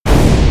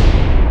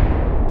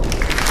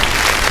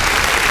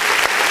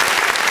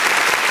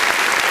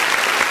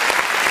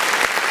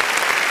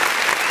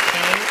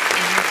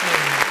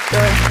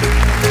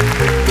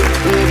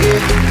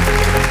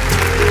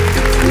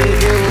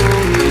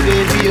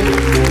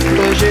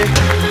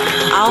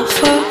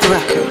Alpha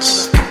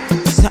Records.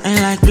 Something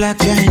like Black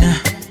China.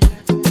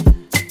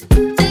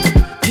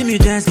 Give me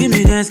dance,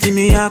 give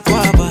me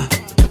aquaba.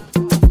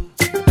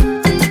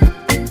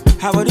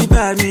 How about the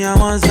bad me, I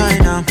want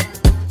sign up.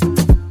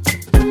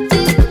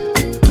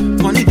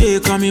 Money day,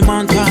 call me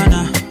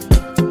Montana.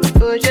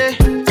 Oh yeah.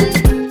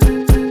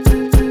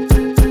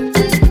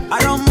 I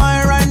don't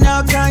mind right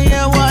now, can't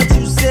hear what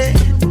you say.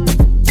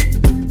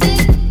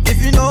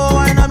 If you know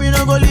why not, me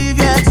no go leave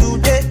here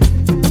today.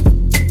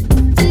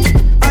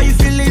 Are you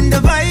feeling the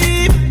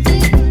vibe?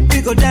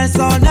 We go dance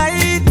all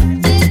night.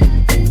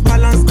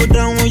 Balance go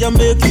down when you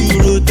make you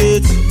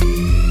rotate.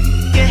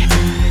 Yeah.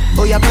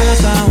 Oh yeah,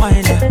 balance and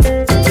wind up.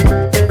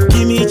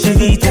 Give me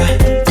chivita.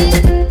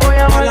 Oh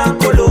yeah, Hola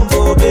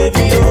Colombo,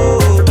 baby,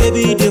 oh,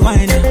 baby the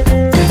winer.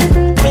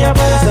 Oh yeah,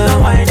 balance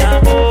and wind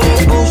up.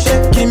 Oh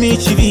shit, give me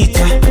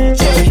chivita.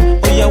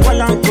 Oh yeah,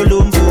 Hola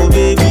Colombo,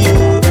 baby,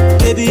 oh,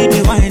 baby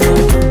the winer.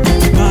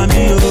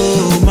 Mommy,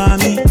 oh,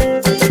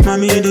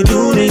 mommy, you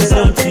do me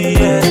something,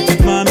 yeah.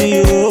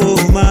 Mommy, oh,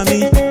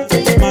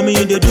 mommy,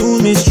 you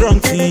do me strong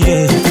thing,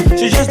 yeah.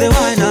 She just the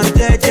wine and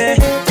dead, yeah.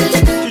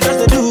 She just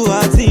the do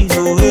her thing,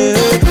 oh, yeah.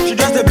 She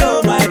just the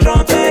blow my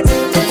trumpet.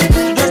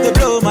 She just the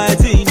blow my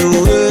thing,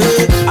 oh,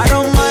 yeah. I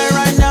don't mind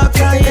right now,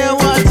 can't hear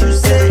what you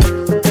say.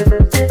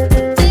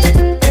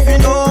 If you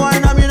know why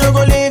not, me no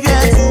go leave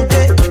here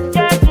today.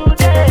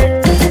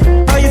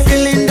 Are you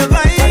feeling the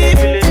vibe?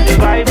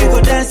 We go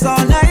dance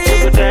all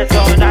night.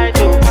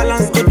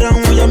 Balance go down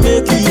when you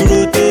make you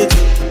rotate.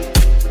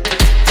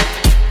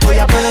 Oh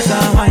yeah, balance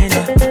and wind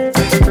up.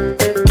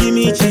 Give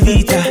me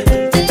chivita.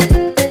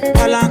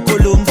 Hola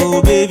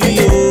Colombo, baby,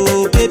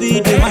 oh, baby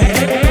the wine.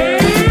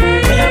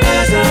 Oh yeah,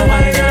 balance and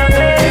wind up.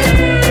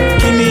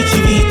 Give me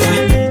chivita.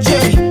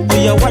 Oh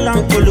yeah, Hola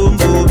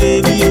Colombo,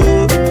 baby,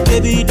 oh,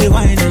 baby the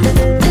wine.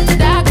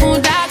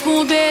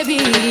 Dakun, baby,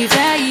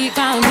 ìfẹ́ yìí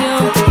kàn mí o.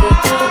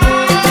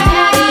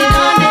 Ẹ̀rí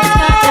náà lè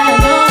scatter,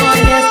 no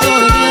one dey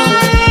story o.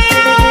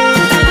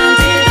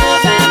 Àǹtí tó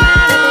fẹ́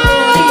máa lọ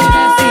orí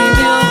rẹ̀ sí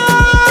mi o.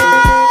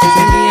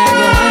 Síbi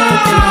àgọ́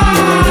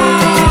alákòlọ́mọ,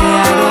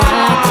 àgọ́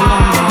alákòlọ́mọ.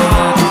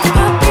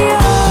 Papi,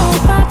 oh,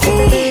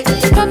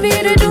 papi,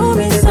 they do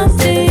me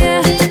something,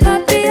 yeah.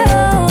 Papi,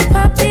 oh,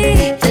 papi,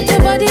 your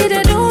body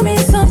they do me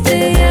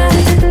something,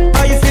 yeah.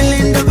 Are you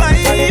feeling the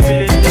vibe?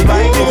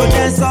 We go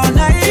dance all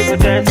night.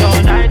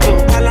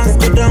 Balance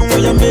go down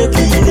when you make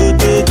you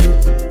rotate.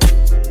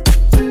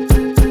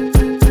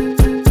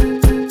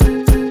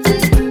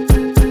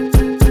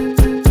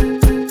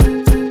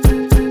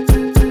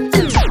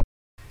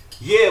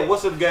 Yeah,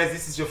 what's up guys?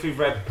 This is your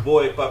favorite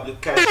boy, Pablo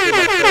Castro. My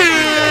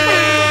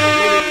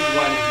name is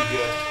Wani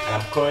Video, and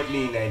I'm currently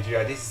in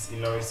Nigeria. This is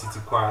Ilorin City,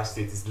 Kwara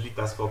State. It's lit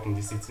as fuck in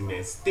the city,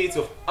 man. State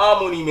of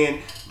harmony, man.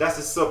 That's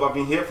what's up. I've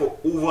been here for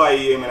over a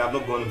year, man. I've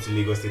not gone into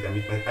Lagos State.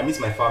 I miss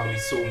my family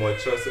so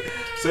much.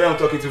 Sorry I'm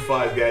talking too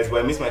fast, guys,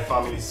 but I miss my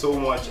family so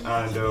much,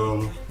 and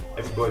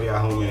everybody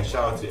at home, man.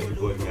 Shout out to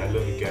everybody, man. I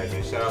love you guys,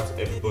 man. Shout out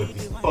to everybody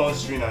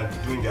sponsoring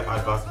and doing their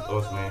adverts with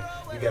us, man.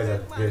 You guys are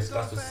the best.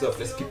 That's what's up.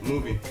 Let's keep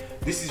moving.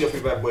 This is your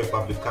favorite boy,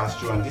 Pablo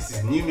Castro, and this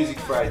is New Music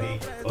Friday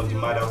on the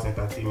Madhouse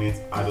Entertainment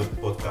Adult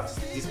Podcast.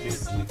 This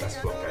place is lit as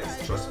fuck,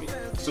 guys. Trust me.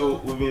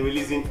 So we've been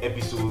releasing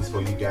episodes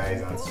for you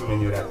guys and so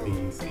many other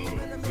things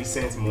in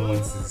recent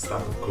months since the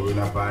start of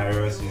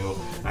coronavirus,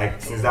 like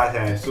since that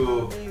time.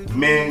 So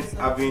man,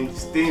 I've been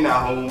staying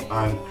at home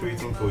and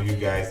creating for you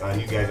guys,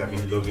 and you guys have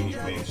been loving it,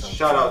 man.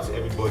 Shout out to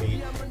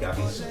everybody that have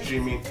been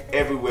streaming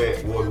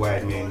everywhere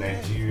worldwide, man.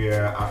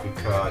 Nigeria,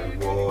 Africa,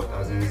 the world,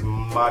 as in it's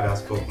mad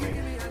as fuck,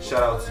 man.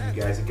 Shout out to you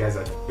guys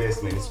are the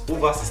best, man. It's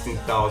over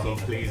 16,000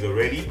 plays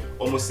already,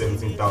 almost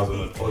 17,000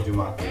 on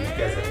Audiomack, man. You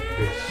guys are the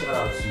best. Shout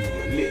out to you,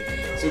 you're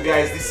lit. So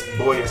guys, this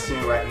boy you're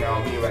seeing right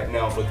now, me right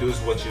now, for those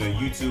watching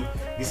on YouTube,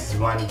 this is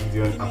Wani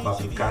Gideon and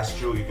Pablo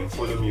Castro. You can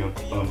follow me on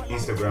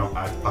Instagram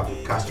at Pablo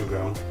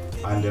Castrogram,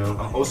 and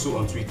I'm also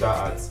on Twitter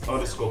at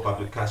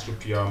 _Pablo Castro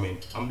PR, man.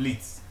 I'm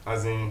lit,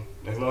 as in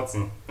there's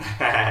nothing.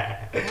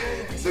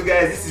 So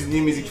guys, this is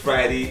New Music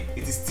Friday.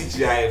 It is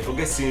TGI.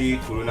 Forget saying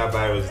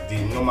coronavirus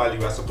day. Normally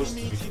we are supposed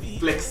to be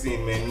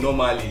flexing, man.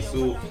 Normally,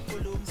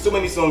 so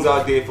many songs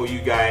out there for you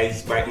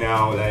guys right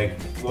now, like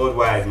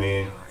worldwide,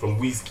 man. From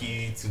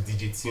Wizkid to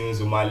DJ Tunes,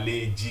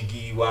 Omale,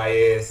 Jiggy,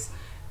 YS,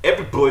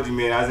 everybody,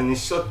 man. As in,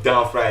 it's shut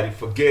down Friday.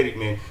 Forget it,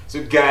 man.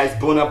 So guys,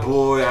 Burna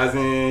Boy, as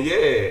in,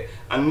 yeah.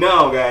 And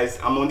now, guys,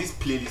 I'm on this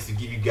playlist to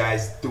give you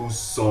guys those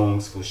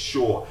songs for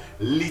sure.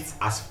 Lit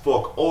as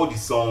fuck. All the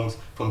songs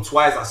from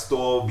Twice as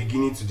Tall,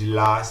 beginning to the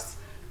last.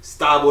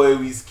 Starboy,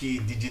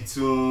 Wizkid, DJ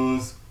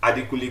Tunes,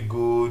 Adekunle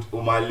Gold,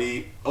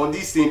 Omale. On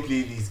this same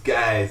playlist,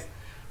 guys.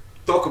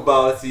 Talk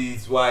about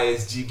it,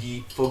 YS,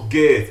 Jiggy,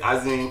 forget,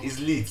 as in it's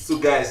lit. So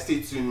guys, stay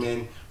tuned,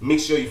 man.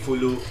 Make sure you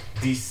follow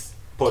this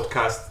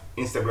podcast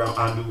Instagram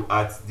handle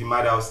at the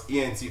Madhouse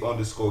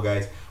ENT_,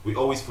 guys. We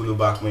always follow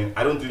back, man.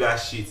 I don't do that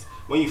shit.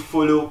 When you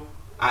follow,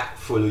 I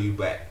follow you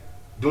back.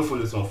 Don't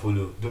follow, don't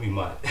follow. Don't be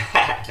mad.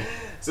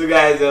 So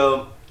guys,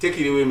 take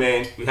it away,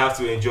 man. We have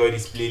to enjoy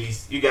this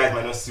playlist. You guys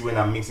might not see when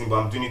I'm mixing, but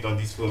I'm doing it on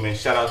this phone, man.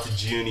 Shout out to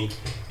Giuni.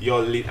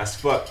 You're lit as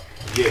fuck.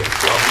 Yeah,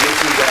 so I'm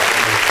mixing that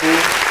on my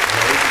phone, and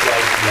I want you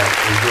guys to like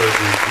enjoy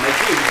it. I might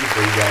do a video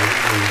for you guys.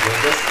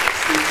 Just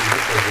stay tuned.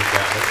 This was the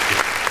guy. Let's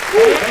go.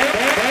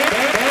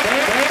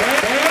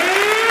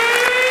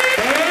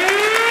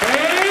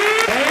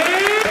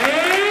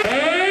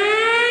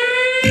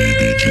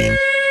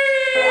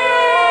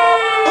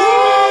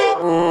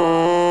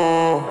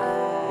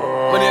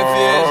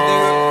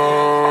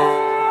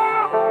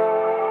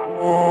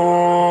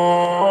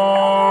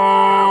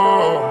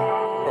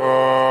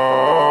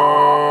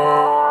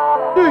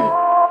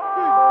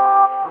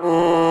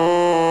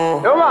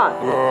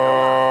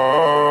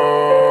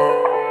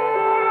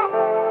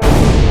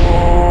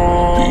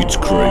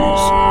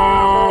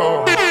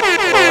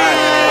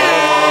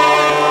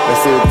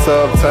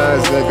 Tough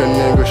times make a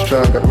nigga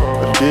stronger,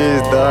 but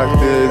these dark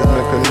days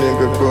make a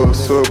nigga go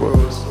sober.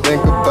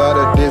 Think about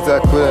it, days I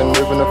couldn't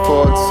even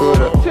afford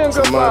soda.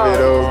 Some of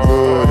it all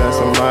good and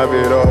some of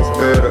it all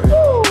better.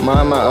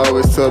 Mama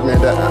always told me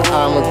that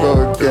I'm a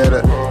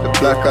go-getter. The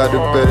black out the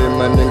belly,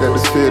 my nigga, the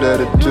sweet of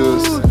the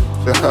juice.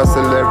 The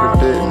hustle every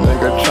day,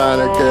 nigga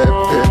tryna get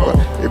paper.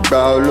 It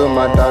bow low,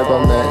 my dog,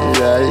 man,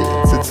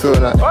 yeah, it's a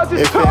tuna. If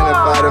it ain't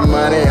about the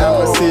money,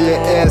 I'ma see your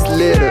ass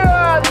later.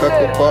 Talk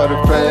about the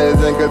friends,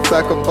 nigga,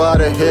 talk about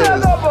the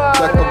haters.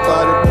 Talk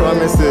about the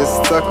promises,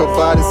 talk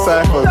about the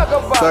cyphers.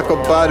 Talk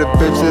about the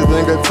bitches,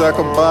 nigga, talk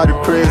about the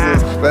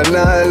praises. But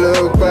now I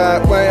look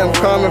back where I'm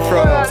coming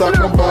from. Talk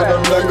about the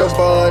niggas,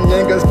 ball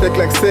niggas thick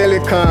like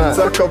silicon.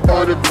 Talk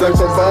about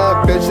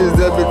bitches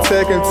that be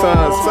taking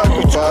time.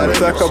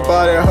 Talk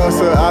about it,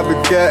 hustle, I be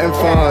getting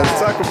fun.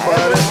 Talk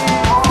about it.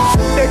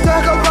 They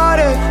talk about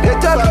it, they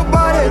talk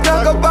about it,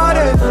 talk about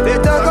it, they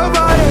talk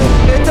about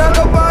it, they talk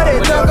about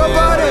it, talk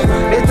about it,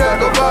 they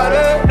talk about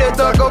it, they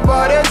talk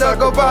about it,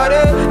 talk about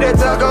it, they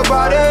talk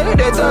about it,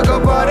 they talk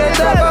about it,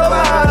 talk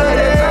about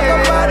it,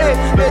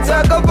 they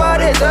talk about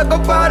it, talk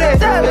about it,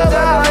 talk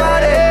about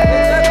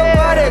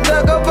it, they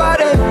talk about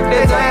it,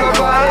 they talk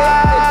about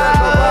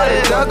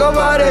it, talk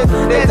about it,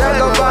 they talk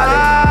about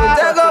it,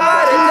 talk about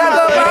it,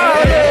 talk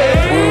about it.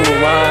 Oh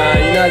man,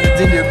 you know the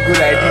thing is good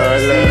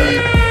idea.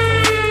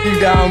 If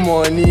that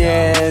money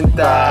enter,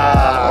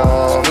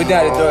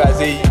 without the dog I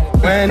say,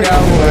 when that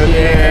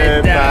money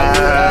enter,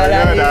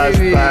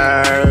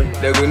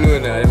 they go know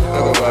now. They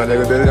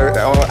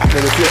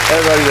go see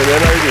everybody.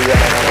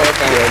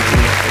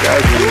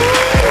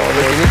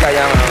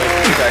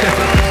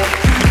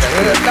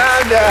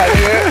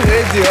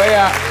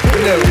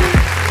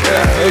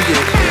 Okay,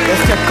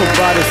 let's talk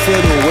about the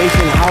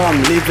situation, how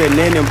I'm living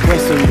and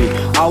impressing me.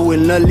 I will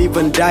not live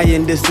and die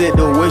in this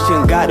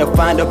situation. Gotta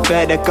find a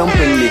better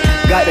company.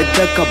 Gotta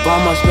talk about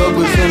my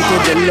struggles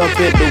until the love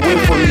it away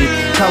from me.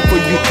 Time for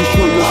you to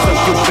show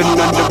yourself. You've been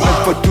on the back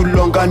for too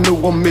long. I know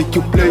I'll make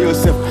you play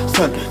yourself.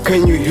 Son,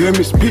 can you hear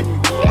me speak?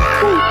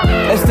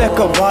 Let's talk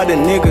about the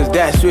niggas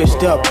that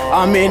switched up.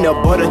 I'm in a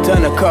butter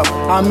ton of cup.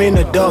 I'm in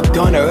a dog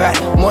ton of rat.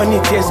 Money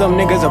tears some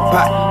niggas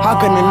apart. How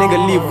can a nigga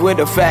live with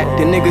the fact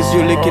the niggas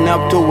you looking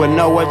up to will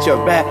know what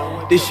your back?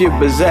 This shit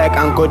berserk,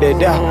 I'm good at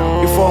that.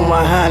 You fold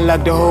my hand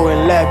like the hoe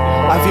in lag.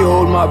 I feel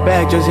hold my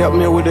bag, just help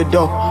me with the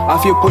dough.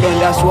 I feel put on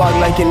that swag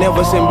like you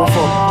never seen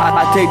before.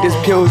 I take these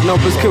pills, no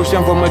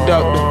prescription from a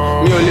doctor.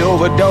 Me only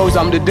overdose,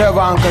 I'm the devil,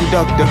 I'm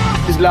conductor.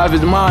 This life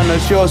is mine, not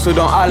yours, so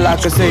don't act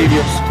like a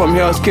savior. From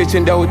Hell's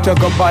Kitchen, they will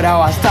talk about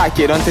how I stack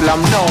it until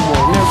I'm no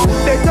more, nigga.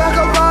 They talk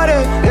about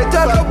it, they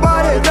talk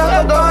about it,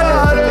 talk about it,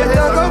 they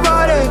talk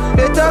about it,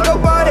 they talk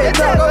about it,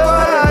 talk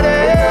about it,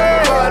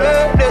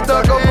 they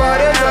talk about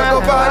it,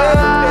 talk about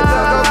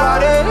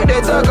it,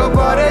 they talk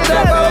about it,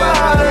 talk about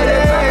it, they talk about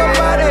it, talk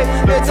about it,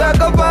 they talk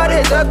about it,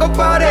 talk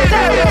about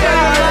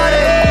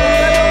it,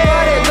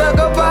 talk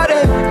about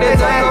it, they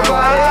talk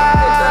about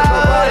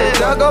it,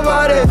 talk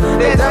about it,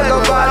 they talk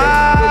about it,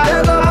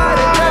 talk about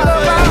it.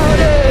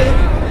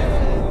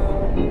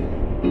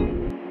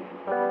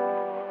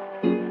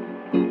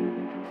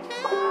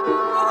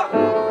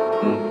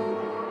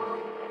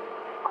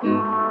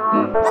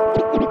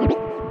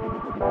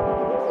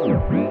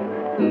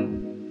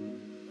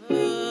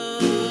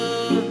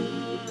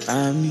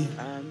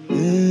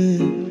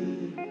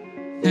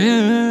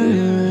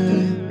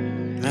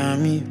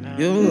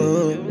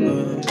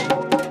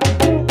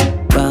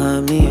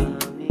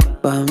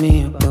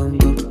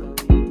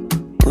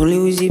 Only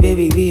Wizzy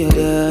baby be your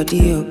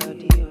daddy up,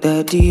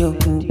 daddy up.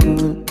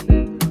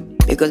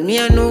 Because me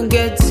I no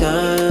get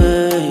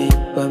time,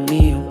 but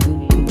me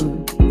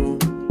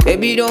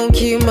baby don't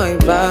kill my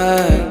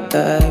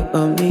vibe,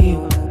 but me.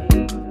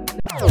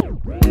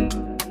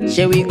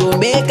 Shall we go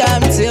make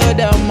up till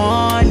the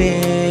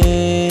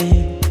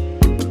morning?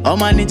 Oh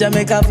man, need to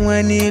make up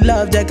when he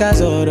love Jackass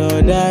or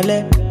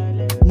dale.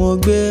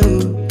 Mogbe.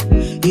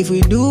 If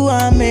we do,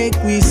 I make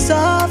we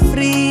so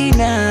free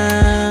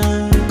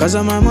now. Cause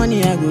of my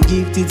money, I go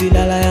give Titi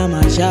Lala, I'm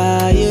a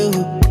shy.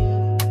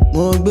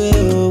 Mogbe,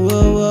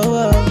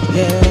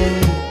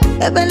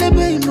 yeah.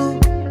 Ebelebe, no.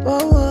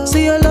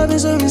 See your love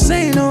is so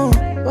insane, no.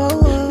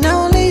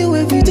 Now only you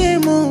every day,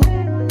 mo.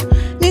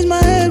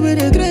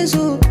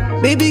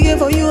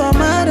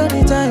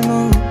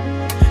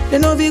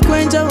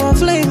 find our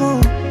flame,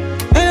 oh.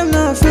 And I'm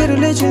not afraid to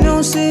let you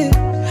know, say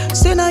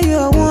now you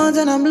are one,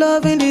 and I'm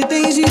loving the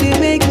things you did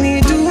make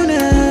me do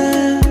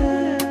now.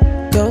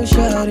 Go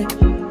shawty,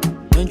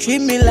 don't treat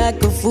me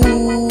like a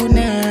fool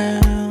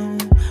now.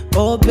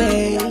 Oh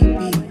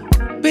baby,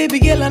 baby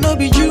girl, I know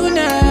be true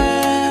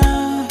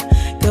now.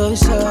 Go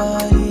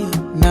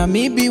shawty, now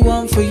me be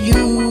one for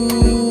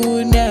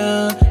you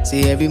now.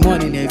 Say every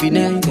morning, every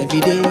night, every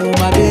day, oh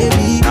my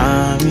baby.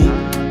 Bami,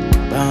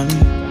 bami,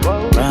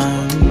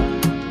 bami,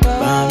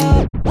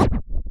 bami.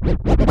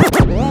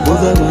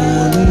 Over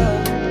bami,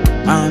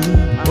 bami,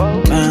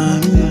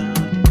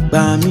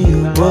 bami,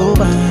 oh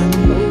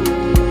bami,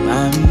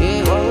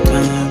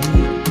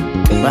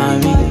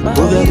 bami,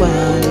 over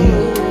bami,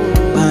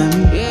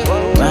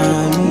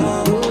 bami.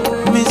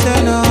 Me say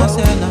no.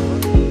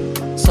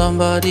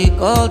 Somebody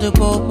call the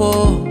popo.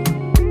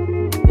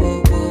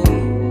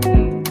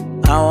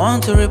 I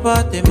want to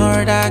report the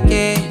murder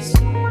case.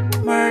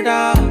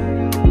 Murder.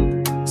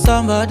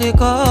 Somebody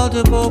call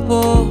the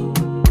popo.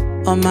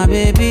 On my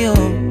baby,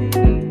 oh.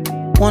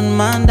 One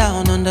man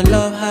down on the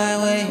love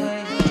highway.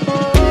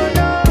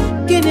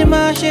 Guinea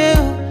Marshall,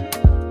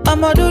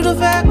 I'ma do the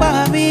fact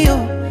by me,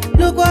 oh.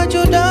 Look what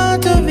you done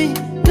to me.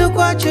 Look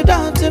what you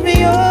done to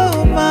me,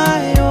 oh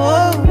my,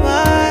 oh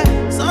my.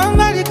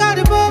 Somebody call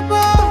the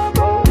popo.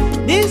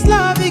 This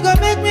love, it gon'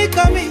 make me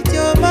commit,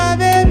 oh my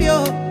baby,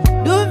 oh.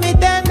 Do me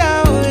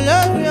tender, oh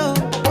love you,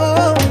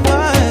 oh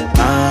my.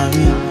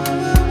 Bami,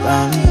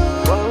 bami,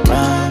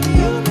 bami,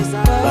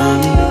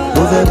 bami,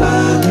 over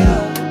bami,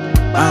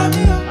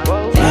 bami,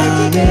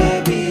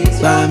 bami,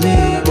 bami,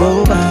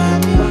 oh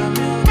bami,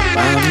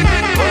 bami,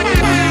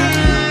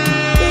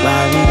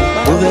 bami,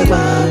 over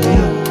bami,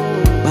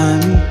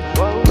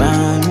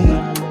 bami.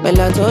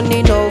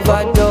 Melatonin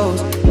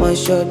overdose, one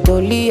shot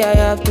only I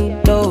have to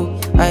know.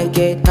 I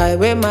get high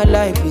when my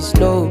life is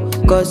low,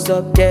 cause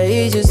up there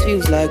it just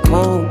feels like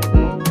home.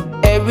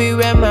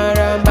 Everywhere my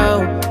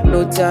around,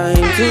 no time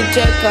to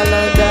check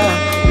calendar,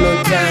 no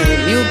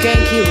time, you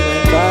can't kill my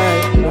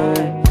vibe, no,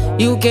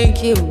 you can't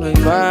kill my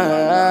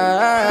vibe.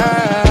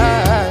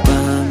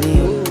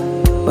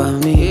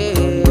 Bami,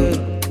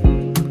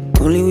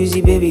 only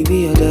Wizzy baby be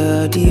your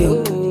daddy,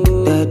 oh,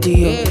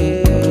 daddy,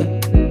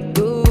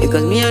 oh.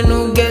 Because me I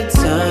no get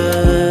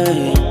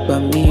time,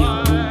 Bami.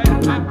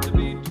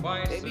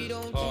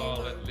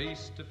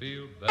 To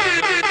feel better.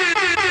 Yes,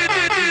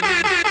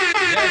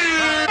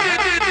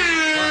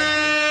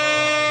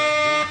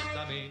 I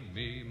mean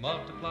me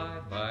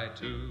multiplied by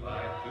 2.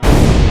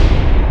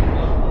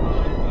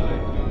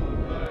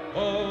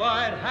 Oh,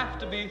 I'd have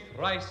to be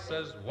thrice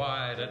as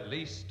wide at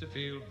least to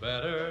feel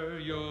better,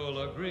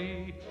 you'll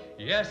agree.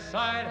 Yes,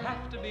 I'd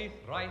have to be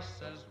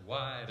thrice as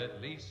wide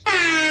at least.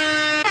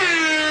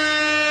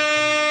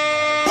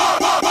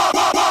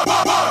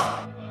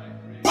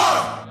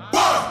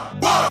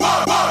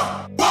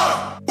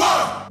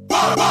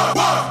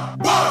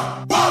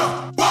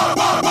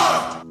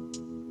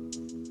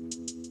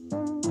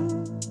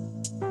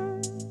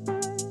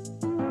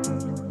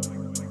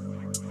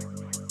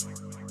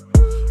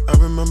 I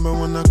remember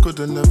when I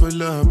couldn't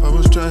level up. I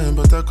was trying,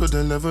 but I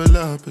couldn't level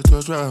up. It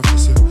was rough.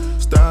 So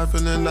start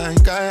feeling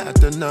like I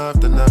had enough,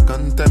 then I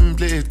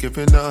contemplate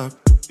giving up.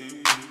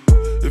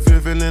 If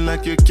you're feeling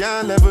like you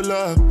can't level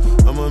up,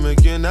 I'ma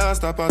make you not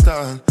stop at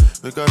all.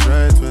 Because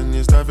right when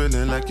you start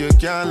feeling like you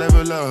can't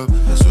level up,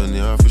 that's when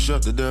you have to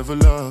shut the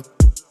devil up.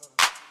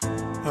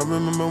 I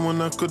remember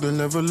when I couldn't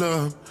level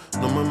up,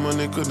 no, my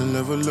money couldn't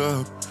level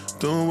up.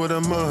 Doing what I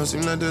must,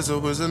 seem like there's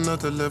always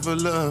another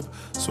level up.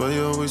 That's why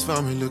you always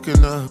find me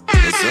looking up.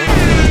 But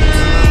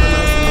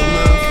sometimes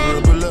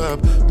I'm up.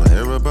 My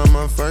hair about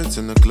my fights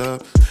in the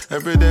club.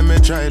 Every day me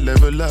try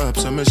level up,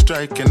 so me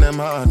striking them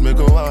hard, me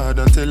go hard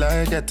until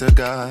I get to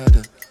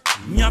God.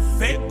 You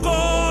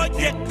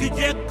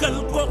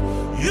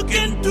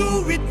can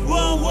do it,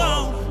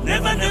 wow.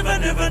 Never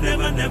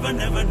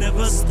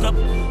stop.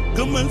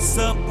 Come on,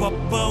 sir,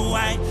 Papa,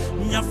 why?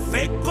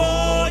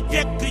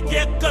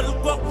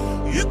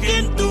 You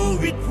can do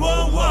it,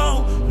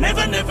 wow.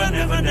 Never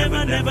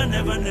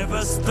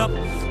stop.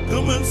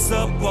 Come on,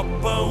 sir,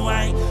 Papa,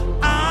 why?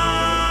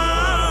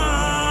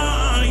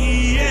 Ah,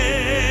 yeah.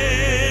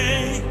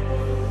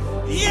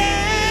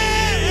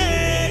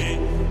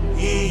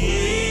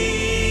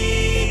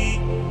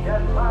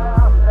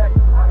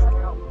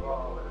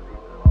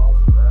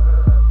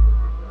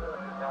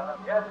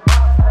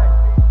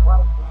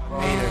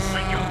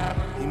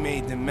 He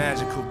made them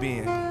magical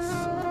beings.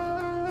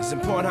 It's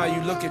important how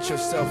you look at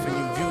yourself and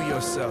you view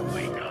yourself.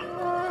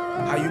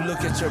 How you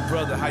look at your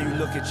brother, how you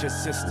look at your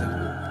sister.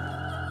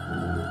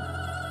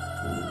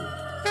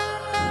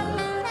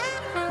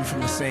 We from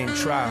the same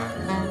tribe.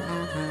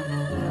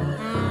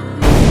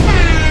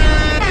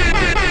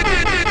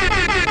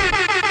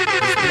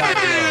 It's black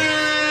love.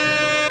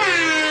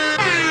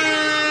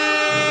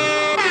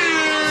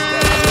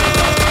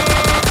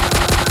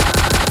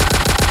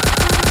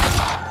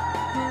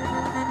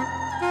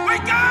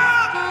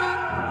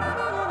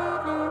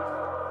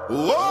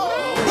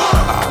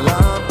 À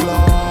la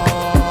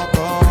bloc,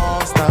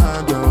 on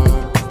stand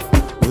up.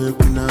 We're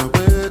gonna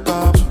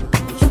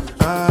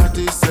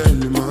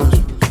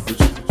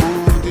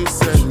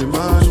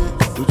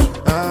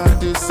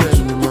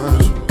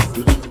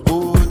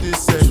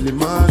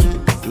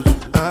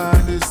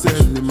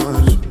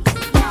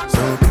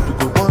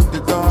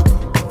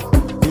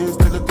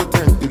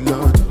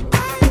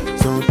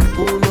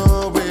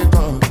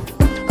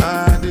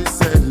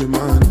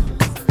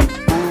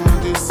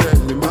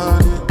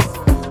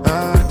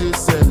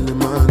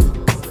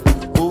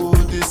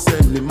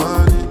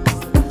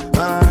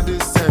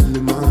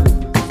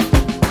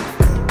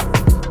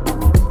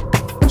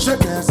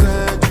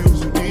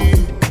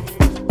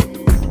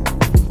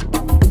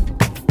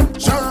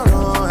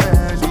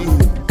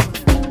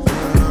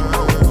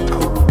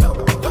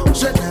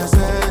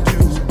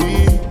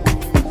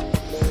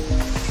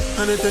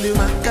Girl, you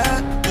my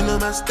God, you know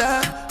my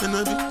style, you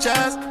know the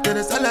chance, then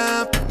it's all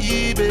up,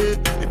 baby.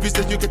 If you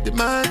say you get the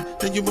man,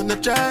 then you wanna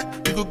try,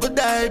 you could go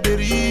die,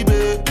 baby.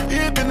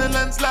 It's been a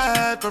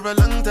landslide for a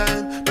long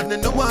time, but then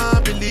no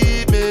one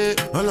believe me.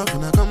 All up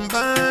when I come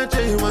back,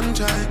 J one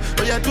try,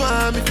 but you do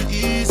I'm if it's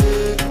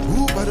easy.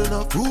 Who bad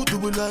enough, who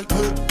do it like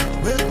her?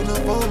 Waking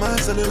up on my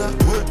cellular,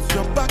 hurt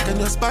your back and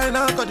your spine,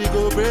 how could you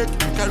go break?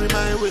 You carry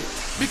my weight,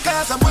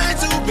 because I'm way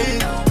too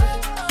big.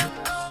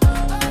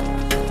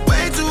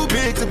 Too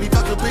big to be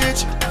fucking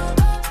with you.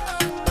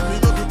 Me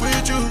fucking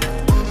with you.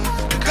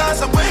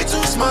 Because I'm way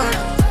too smart.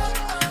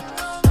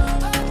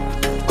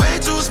 Way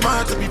too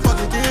smart to be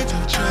fucking with you.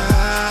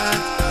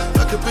 Try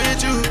fucking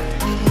with you.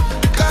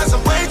 Because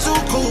I'm way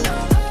too cool.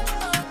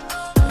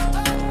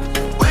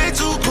 Way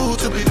too cool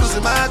to be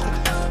losing my cool.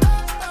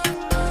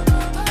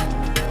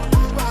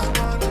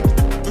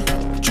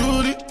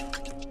 Judy,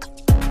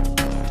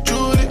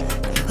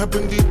 I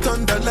bring the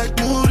thunder like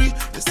Moody.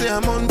 They say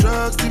I'm on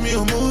drugs, see me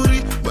on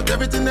Moody. But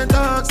everything they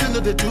talk, still know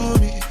they do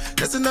me.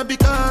 That's not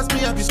because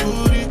me I be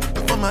spooty.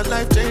 Before my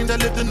life changed, I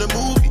lived in a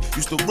movie.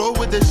 Used to roll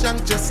with the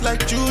shank just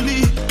like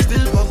Julie.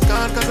 Still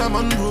popcorn cause I'm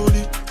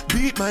unruly.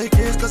 Beat my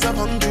case cause I'm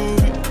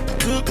hungry.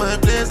 Took my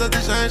place as the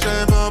shine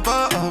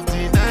bomber of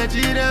the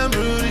Nigerian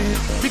Rudy.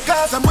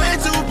 Because I'm way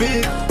too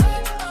big.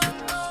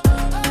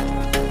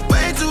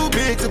 Way too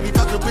big to be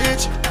fucking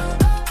with you.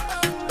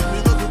 Me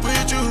fucking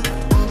with you.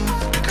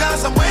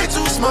 Because I'm way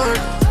too smart.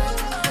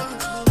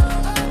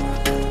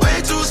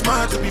 Too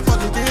smart to be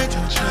fucking with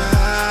you.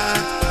 Try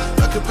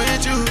fucking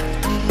with you.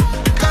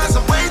 Cause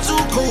I'm way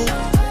too cool.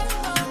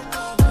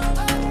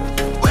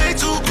 Way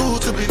too cool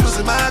to be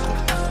losing my cool.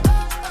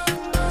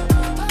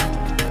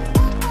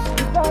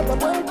 Because I'm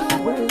way too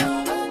cool.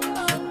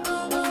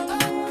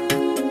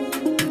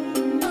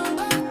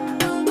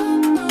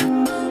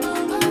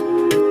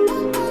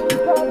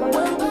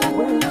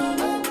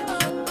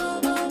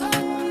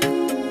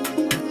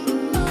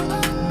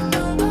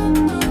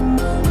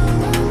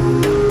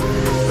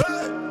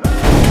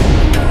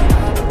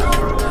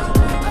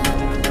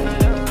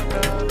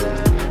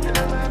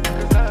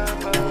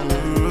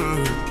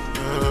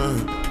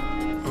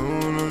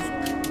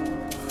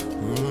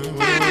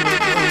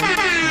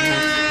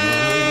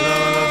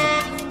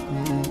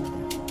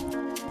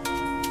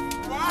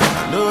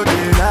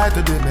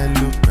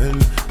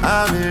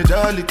 I'm a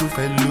jolly cool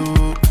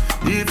fellow.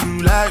 If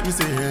you like me,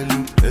 say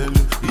hello,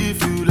 hello.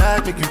 If you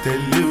like, make you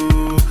tell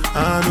you.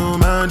 I don't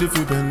mind if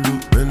you bend.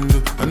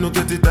 I don't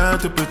get it time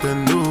to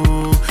pretend,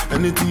 no.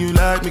 Anything you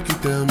like, make you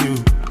tell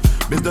me.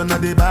 Based on how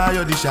they buy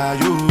or the shy,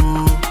 yo.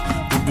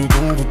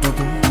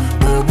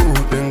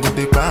 Tengo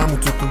te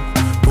kamutuku.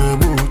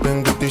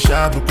 Tengo te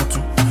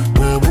shabukutu.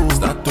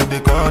 Start to they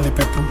call the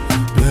people.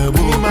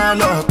 My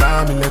love,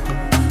 I'm in leku.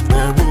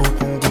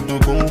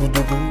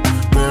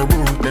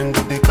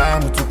 Tengo te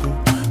kamutuku.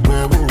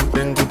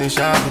 Tengo te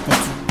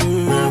shabukutu.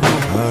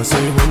 I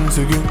say once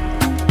again,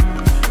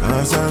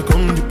 as I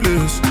come to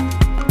place,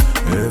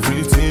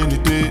 everything you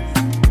did.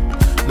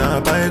 Now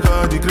by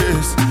God the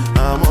grace,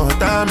 I'm all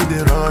time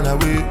they run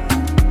away.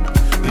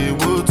 It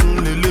will too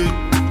late.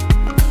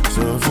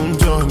 So from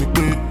Johnny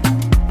Bay,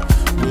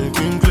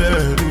 making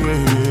clear the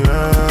way. I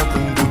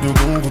can go to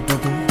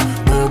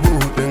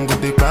tengo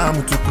te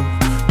kamutuku.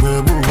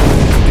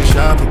 Te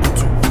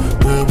shabukutu.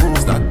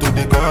 Start to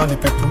they call the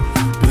people.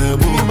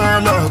 My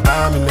love,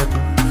 I'm in leku.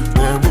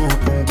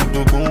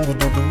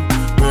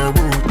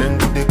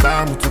 Tengo te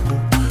kamutuku.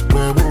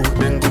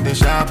 Tengo te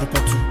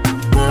shabukutu.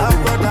 I've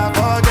got to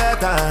forget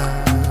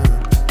time.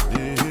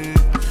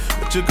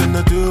 What you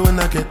gonna do when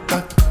I get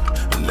back?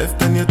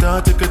 Left and you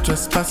don't take a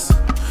trespass.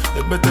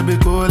 You better be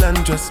cool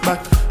and dress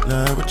back.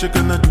 Now what you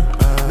gonna do?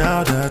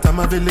 Now that I'm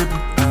available,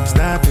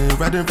 snapping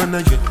right in front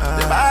of you.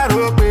 The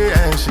bottle pay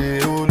and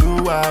shit.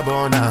 Oluwa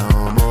bona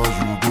omo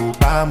you go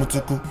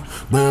kamutuku.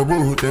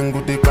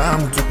 Tengo te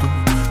kamutuku.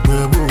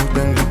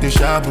 Tengo te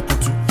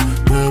shabukutu.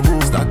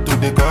 Start to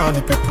they call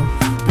the people.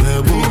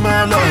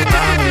 My love,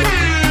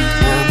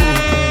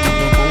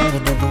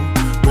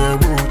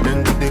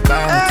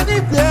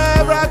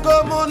 anywhere I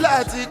go, mo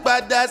láti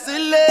padà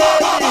sílé.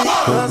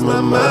 Cause my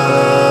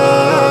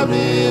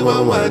mommy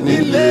won't want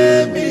to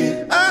leave me.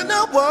 I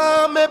know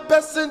one me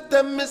person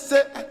tell me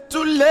say I'm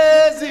too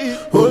lazy.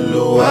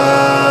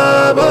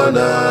 Oluwa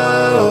bona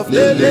of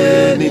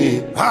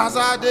leleni. As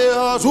I dey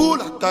hustle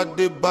like I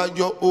dey buy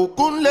your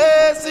okun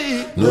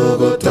lazy. No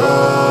go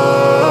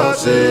talk,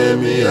 say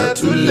me I'm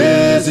too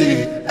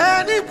lazy.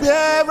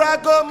 Anywhere I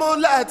go, mo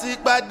láti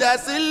padà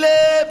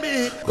sílé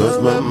mi. Cause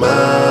my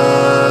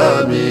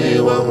mommy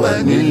won't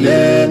want to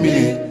leave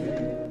me.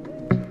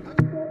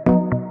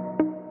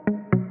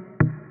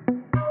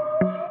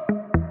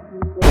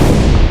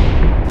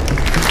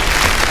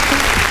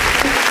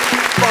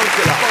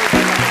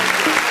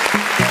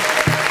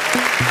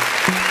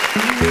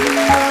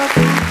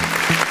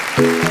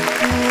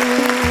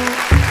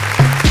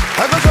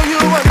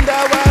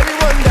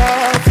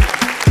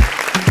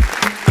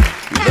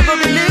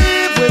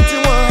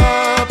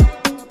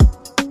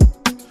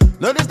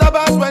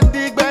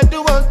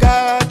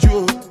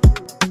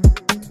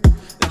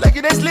 Like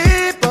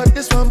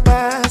this one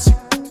pass you.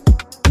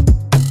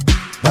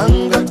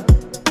 Banga.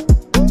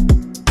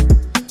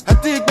 I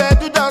think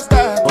that you don't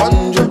start.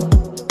 Bonjo.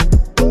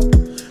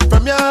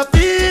 From your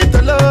feet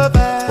all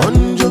over.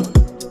 Bonjo.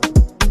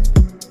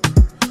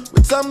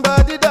 With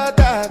somebody that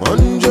I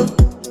bonjo.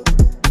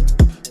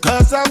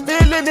 Cause I'm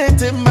feeling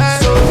it in my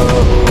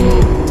soul.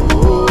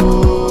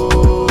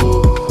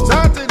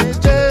 Something is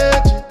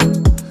changing.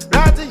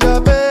 Right in your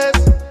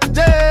face.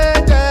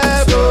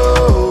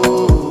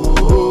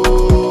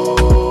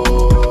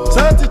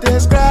 Something they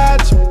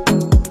scratch.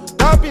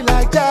 Don't be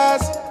like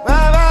jazz.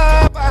 Bye,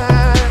 bye,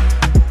 bye.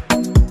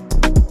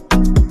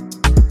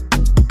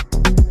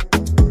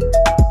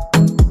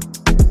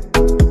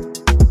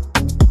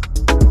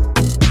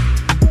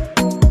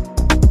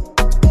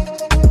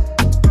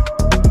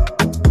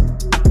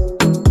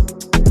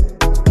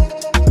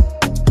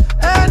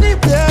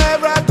 Anywhere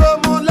I go,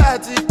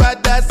 mulati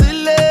pada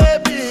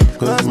sile mi.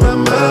 Cause my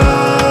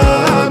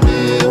mommy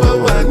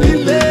wa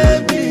nile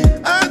mi.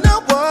 I know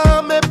what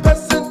me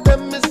person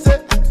them me say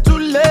too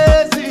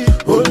lazy.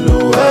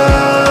 Oluwa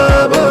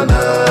bona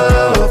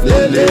of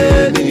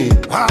leleni.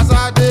 As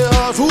I dey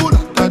hustle,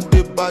 that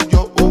dey bad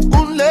your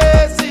ogun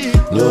lazy.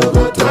 No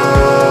go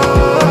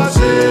talk,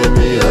 say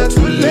me I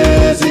too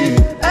lazy.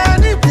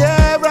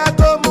 Anywhere I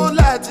go,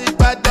 mulati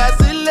pada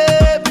sile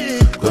mi.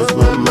 Cause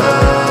my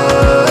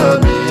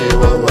mommy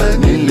wa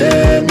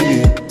nile mi.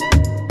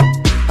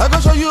 I go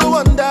show you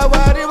wonder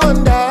what it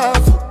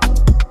wonderful.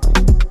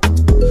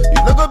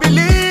 You no go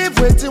believe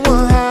wetin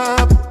wan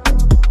happen.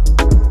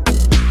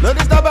 No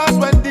disturb us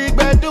when the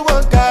gbedu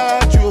wan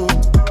catch you.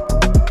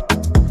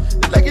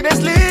 Like you dey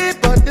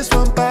sleep, but this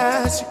one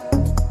pass you.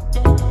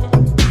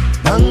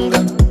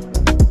 Banga.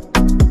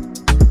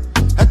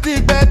 I think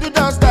gbedu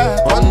don start.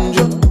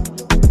 Bonjo.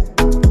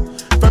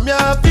 From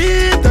your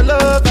feet all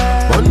over.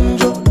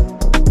 Bonjo.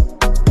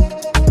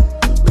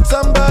 With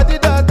somebody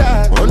that I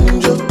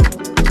bonjo.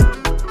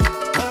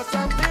 Cause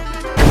I'm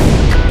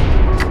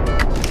feeling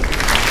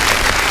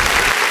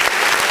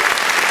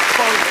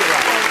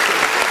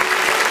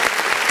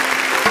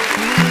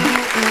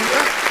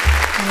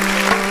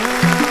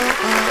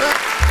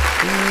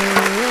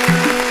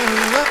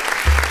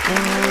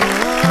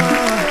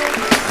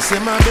say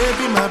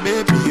my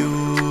baby,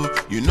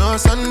 you know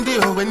Sunday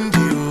or Wendy,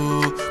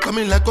 you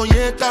coming like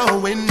Onyeka or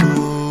Wendy,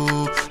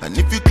 and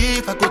if you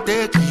give, I could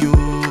take you,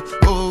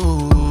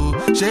 oh,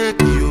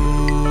 shake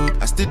you,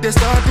 I still dey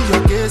study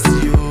your case,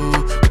 you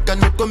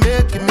cannot go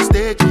make a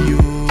mistake, you,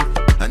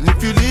 and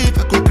if you leave,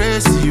 I could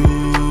praise you,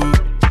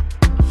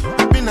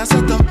 been a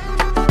setup,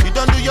 you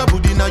don't do your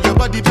booty, now your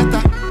body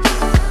better,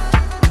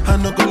 I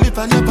no go live,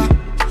 I never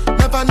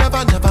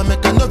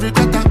make a no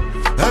regret,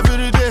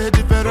 every day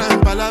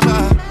different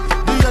palava.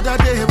 The other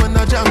day when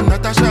I jam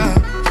Natasha,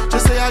 she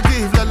say I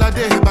give Lala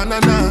day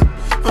banana.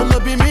 Oh no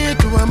be me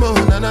to a mo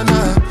na na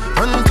na.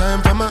 One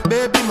time for my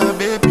baby,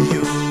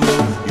 you.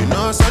 You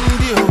know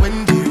Sunday or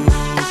Wendy, you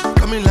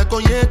coming like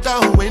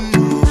Onyeka or Wendy.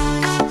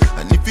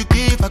 And if you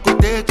give, I could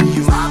take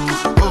you.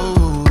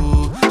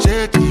 Oh,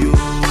 shake you.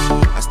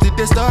 I still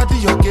dey study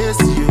your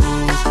case, you.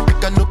 You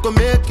cannot go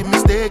make a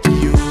mistake,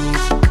 you.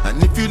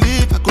 And if you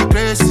leave, I could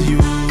praise you.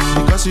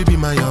 Because you be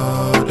my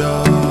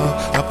order.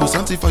 I put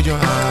something for your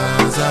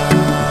hands.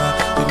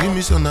 You give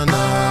me some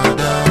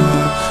another.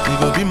 You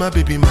go be my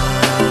baby mama.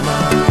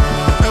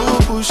 I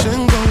will push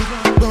and go.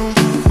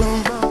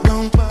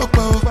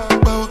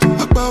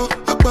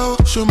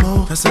 Show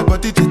more. I say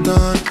body they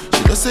done.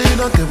 She don't say you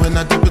don't tell when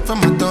I do it for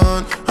my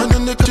turn. And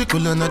then they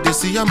trickle and I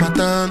see I'm a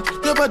turn.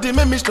 Your body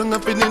make me strong, I'm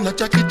feeling like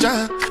Jackie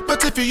Chan.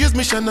 But if you use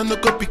me, shine, I no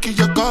go pick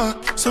your car.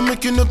 So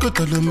make you no go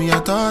tell me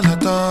at all.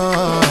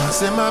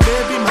 Say my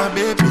baby,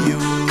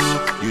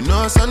 you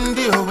know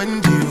Sunday or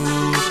Wendy,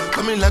 you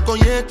coming like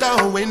Onyeka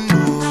or Wendy.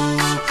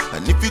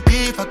 And if you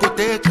give, I could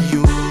take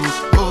you.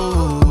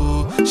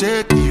 Oh,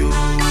 shake you.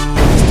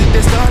 Still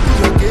they start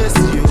your case,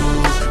 you.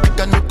 You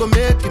cannot go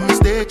make a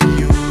mistake,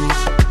 you.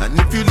 And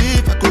if you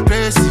leave, I could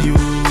praise you.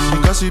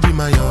 Because you be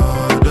my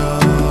order.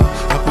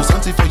 I put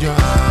something for your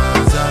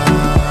hands.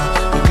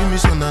 You give me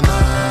some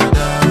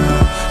another.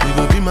 You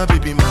go be my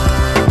baby mama.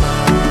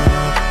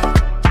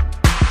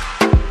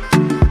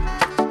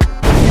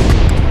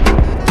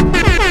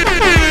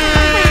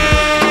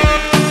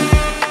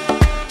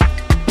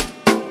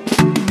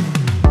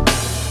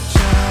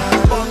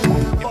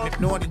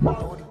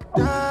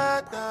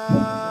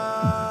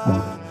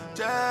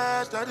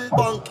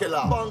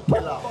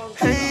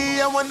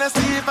 Hey, I wanna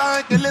see if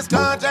I can let's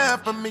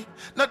ganja for me.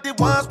 Not the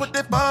ones with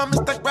the bomb,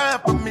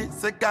 Instagram for me.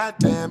 Say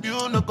goddamn,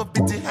 you no go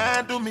fit to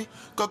handle me.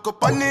 Go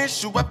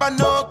punish you if I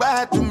know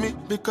bad to me.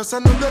 Because I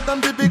know that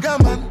I'm the bigger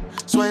man.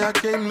 So I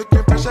came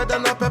looking fresher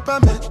than a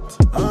peppermint.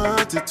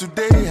 Till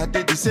today I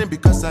did the same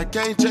because I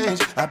can't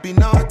change. I be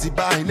naughty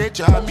by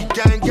nature, I be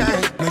gang.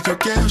 Like your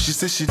girl, she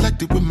said she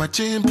liked it with my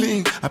chain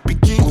bling. I be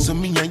king, so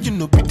me and you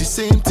know be the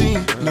same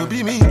thing. No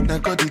be me, now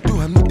God they do,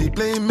 I know they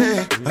blame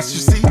me. As you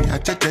see, I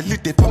check the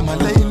lit for my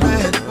lane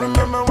man.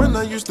 Remember when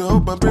I used to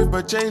hope my brain brave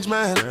but change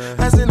man.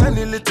 As in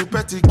any little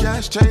petty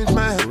cash change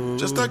man.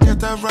 Just to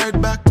get her right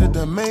back to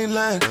the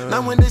mainland.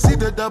 Now when they see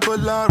the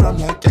double R, I'm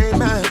like, hey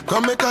man,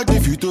 come make I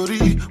give you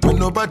Tori. When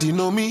nobody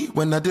know me,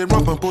 when I did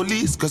run from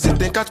police. Cause if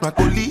they catch my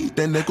collie,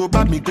 then they go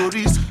back me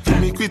gories. Give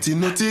me quitty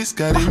notice,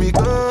 carry me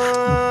go.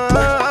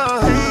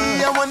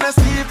 I wanna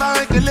see if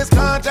I can let's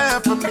can't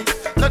jam for me.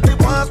 Not the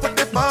ones with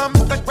the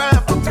bombs that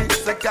grab for me.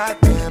 Say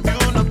goddamn,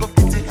 you know go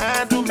fit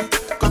handle me.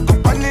 Go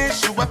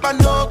punish you if I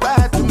know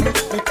bad to me.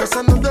 Because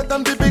I know that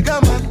I'm the bigger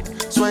man.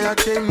 So I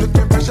came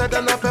looking fresher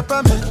than a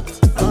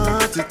peppermint.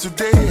 Till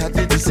today I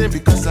did the same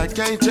because I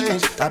can't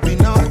change. I be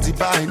naughty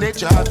by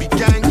nature, I be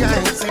gang.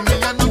 See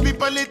me, I no be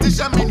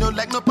politician, me no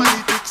like no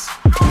politics.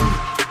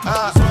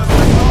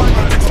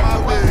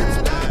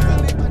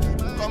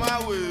 Come my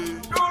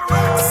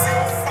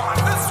way.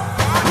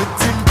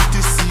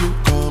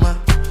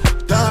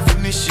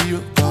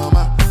 You come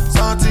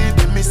something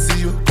they miss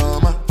you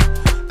come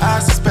I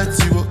suspect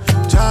you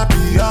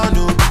champion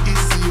no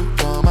easy you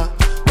come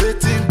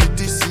waiting to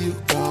this you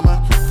come I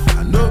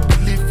no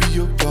believe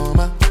you come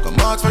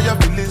out for your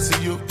feelings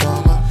you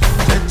come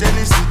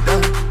gently sit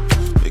down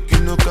make you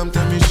no come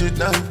tell me shit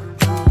now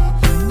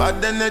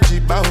bad energy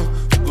bow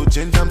go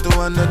change them to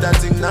another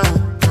thing now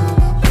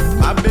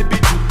my baby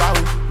you bow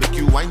make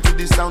you whine to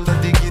the sound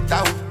of the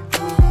guitar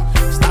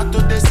start to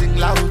they sing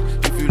loud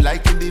if you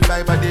like in the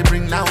vibe I they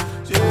bring now.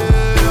 Yeah,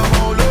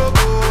 I'm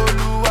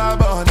logo, I'm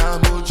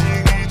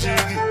jiggy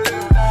jiggy.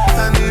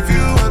 And if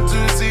you want to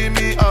see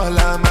me, all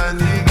I'm a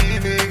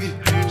niggy.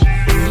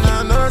 You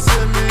know,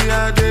 say me, I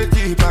they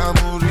keep, I'm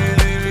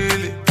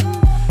really.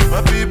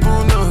 My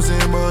people know,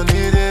 say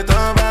money, they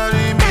don't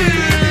bury me.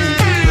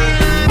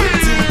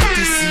 Waiting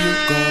to see you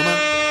come,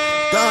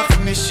 don't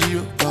finish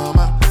you come.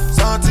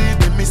 Something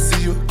they miss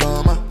you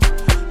come.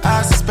 I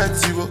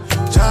suspect you,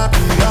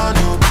 champion,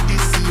 no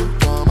easy you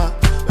come.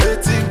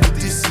 Waiting to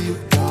see you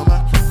come. I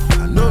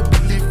no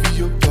believe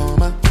you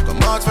come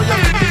out for your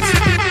feelings you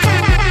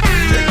come.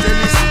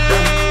 Gently sit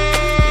down,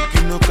 make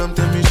you no come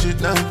tell me shit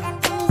now.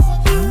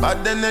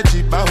 Bad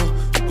energy bow,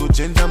 go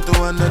change them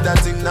to another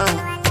thing now.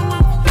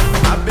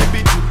 My baby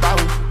you bow,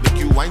 make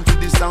you whine to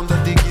the sound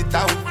of the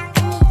guitar.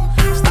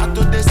 Start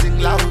to they sing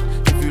loud,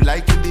 if you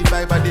like it the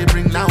vibe I they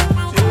bring now.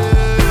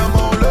 Yeah, I'm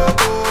all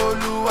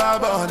logo,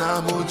 I'm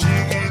a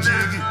jiggy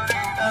jiggy.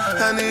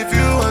 And if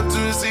you want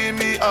to see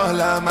me,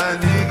 all I'm a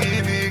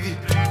niggy.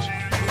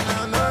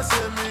 You know,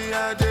 say me,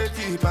 I they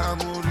keep, I'm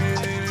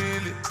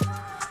really.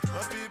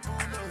 My people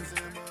know,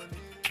 say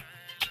money.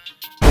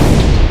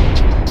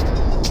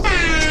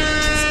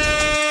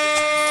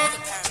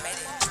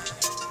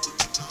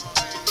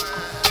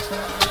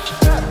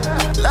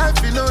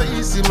 Life is no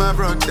easy, my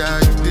brother.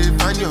 You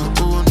define your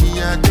own,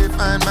 me, I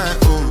define my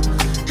own.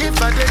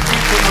 If I dey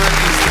keep on my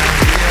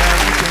distance, yeah,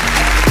 we can.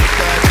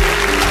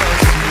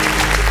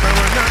 I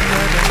will not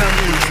let them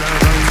lose. I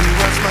want to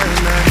watch my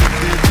life,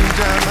 they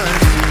ginger my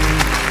soul.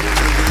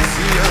 And they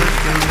see us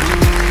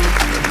through,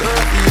 I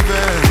love you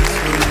best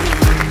for you.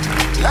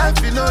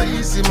 Life is no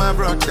easy, my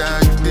brother.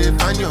 You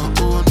define your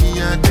own, me,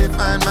 I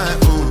define my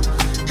own.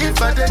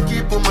 If I dey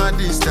keep on my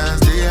distance,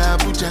 they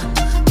Abuja,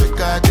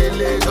 because they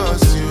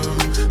Lagos you.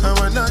 I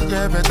will not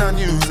get better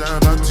news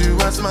about you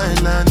as my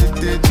land, if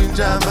they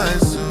ginger my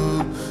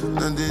soul.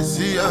 And they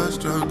see us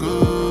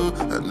struggle,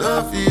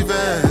 enough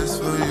events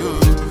for you.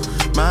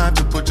 My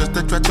people just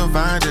to try to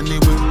find any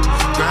way,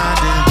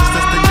 grinding just to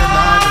stay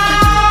alive every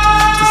day.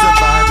 To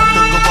survive, I have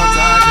to go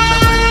outside in the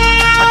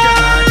rain. I can't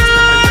hide, just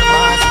step in the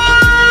minds of the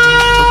day.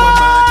 But one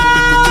mind to be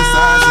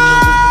criticizing the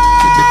way.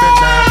 If they fed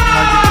life,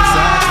 how you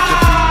decide to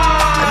defeat.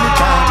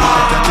 Anytime we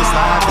can just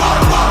slide in my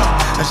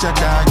life. I shall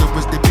die, you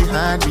will stay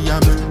behind me,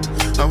 I'm in.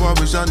 Now I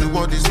wish I knew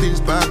all these things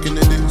back in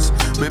the days.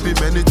 Maybe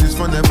many things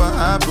will never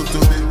happen to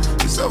me.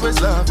 It's always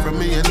love from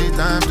me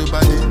anytime to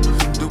buy it.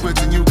 Do what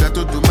you got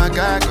to do, my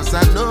guy. Cause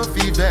I know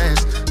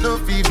fevers, no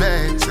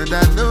fevers. And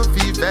I know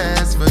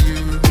fevers for you.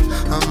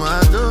 I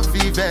know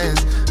fevers,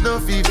 no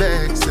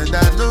fevers. And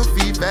I know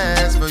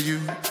fevers for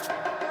you.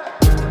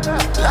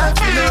 Life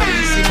is no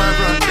easy, my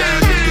brother.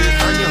 You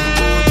define your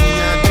own, me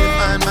I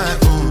define my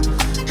own.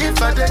 If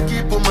I dey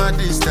keep on my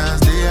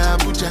distance, they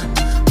Abuja,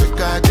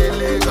 because they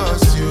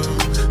Lagos you.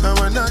 I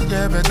will not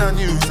get better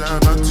news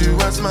about you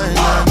as my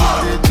land.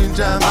 They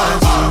ginger my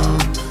soul,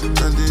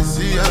 and they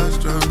see us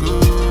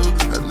struggle.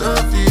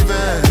 Enough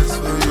events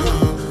for you.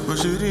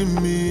 Bushiri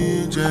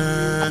me,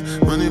 yeah.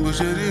 Money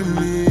bushiri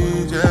me,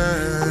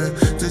 yeah.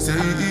 They say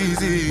it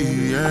easy,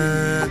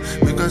 yeah.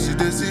 Because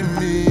they see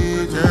me,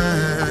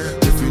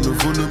 yeah. If you don't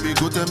follow me,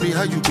 go tell me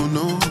how you go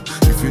know.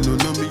 If you don't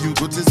know me, you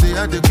go to say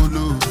how they go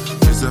low.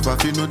 Myself, I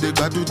feel no they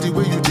got do the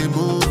way you they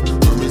move.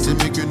 No me say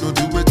make you know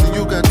the way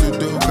you got to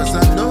do. Cause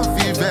I know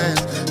fevers,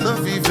 no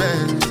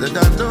fevers. Said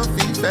I know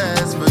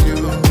fevers for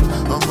you.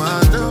 I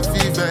know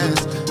fevers,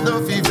 no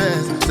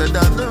fevers. Said I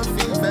know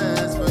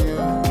fevers for you.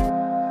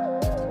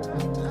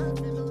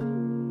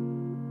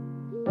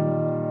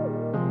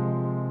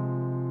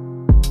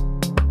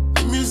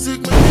 The music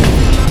make me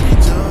feel like a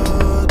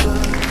Jordan.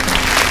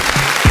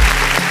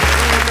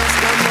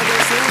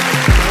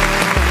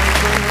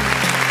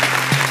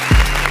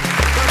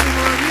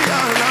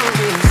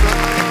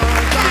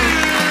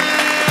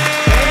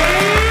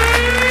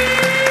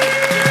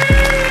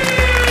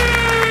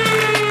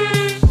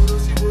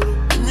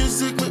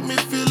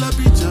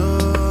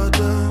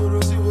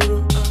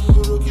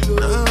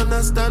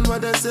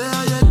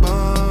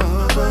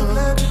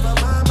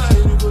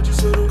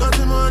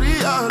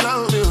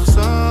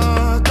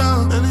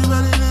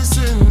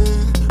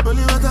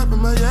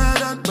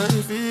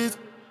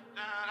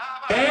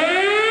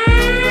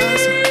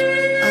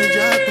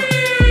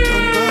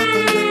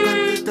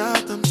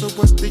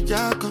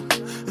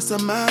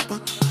 mad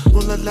one.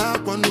 Roll a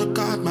loud one,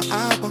 record my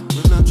album.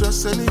 When I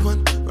trust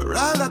anyone, but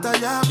all that I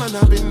have and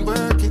I've been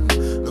working.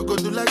 No go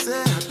do like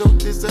say I don't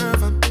deserve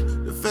them.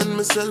 Defend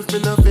myself, me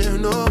not fear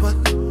no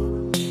one.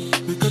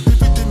 Because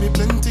if it me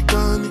plenty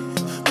gunny,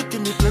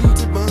 making me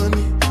plenty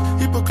money.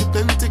 Hypocrite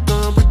plenty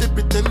gun, but they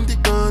pretend they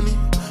gunny.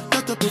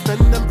 Got to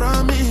prevent them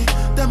from me.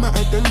 Them are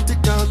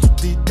identical to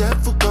the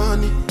devil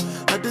gunny.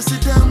 I just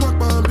sit down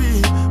walk on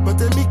me, but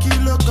they me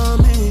kill up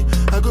on me.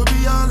 I go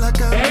be all I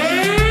can be.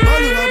 All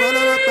you have all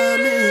up on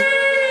me.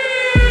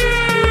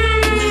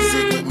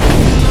 Music make me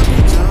feel like a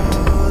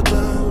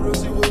Jordan.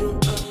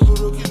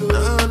 I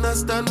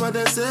understand what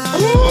they say.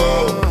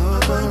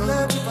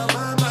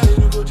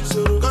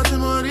 Got the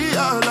money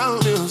all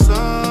out me, so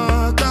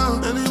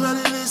down.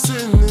 Anybody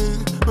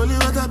listening? Only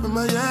what up in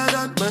my head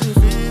and my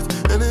feet.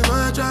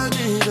 Anybody try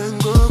me, then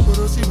go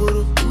Borosi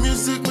Boro.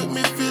 Music make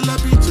me feel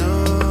like a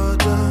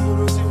Jordan.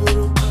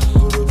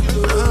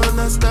 I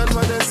understand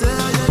what they say.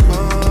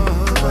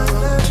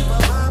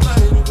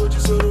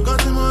 Got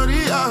the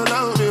money all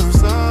out me,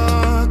 so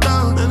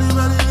down.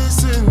 Anybody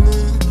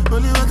listening?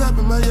 Only what up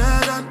in my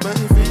head and my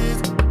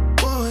feet.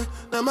 Boy,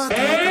 now my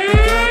talk.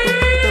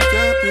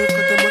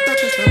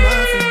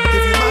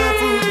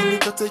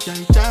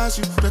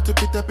 You try to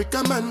pick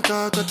up a man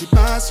car, got the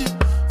pass you.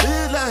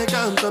 Feel like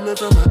I'm coming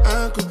from my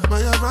ankle.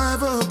 My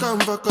arrival come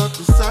fuck up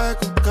the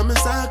cycle. Come in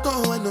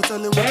psycho, I no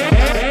telling what I'm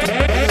like.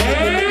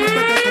 Make me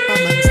better up a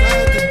man's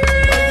like.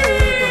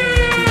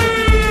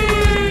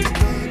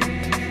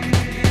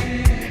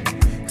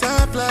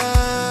 Time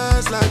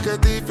flies like a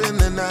thief in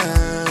the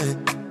night.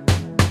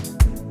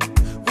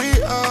 We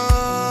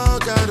all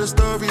got a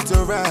story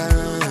to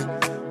write.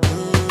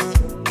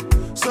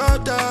 So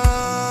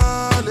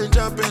darling,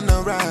 jump in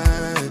the ride.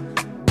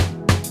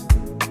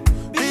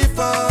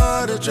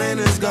 Before the train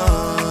is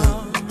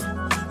gone,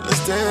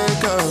 let's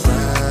take a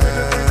ride.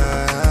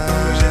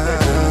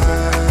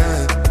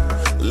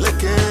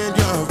 Look in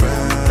your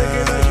eye.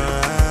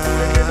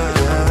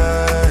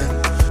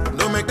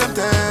 Don't make them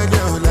tell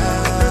you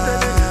lie.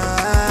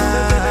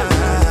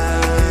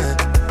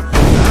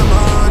 I'm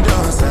on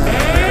your side.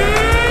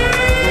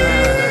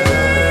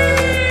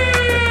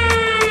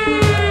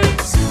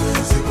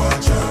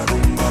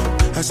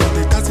 I saw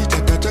the taxi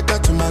chaka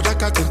to my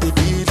raka to the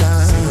vida.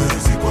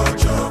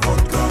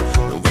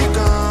 We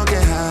gon'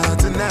 get high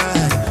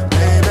tonight,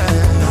 baby.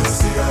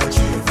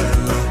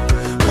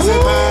 Cause it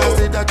pass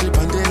the dirty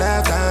on the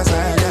left hand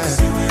side, yeah.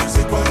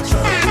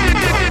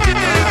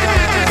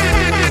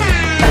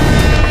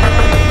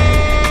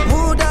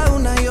 Muda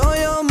una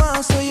yo-yo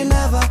ma, so you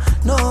never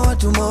know what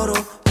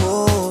tomorrow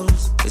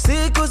holds.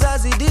 Siku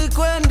zazidi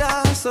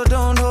kwenda, so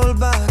don't hold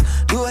back.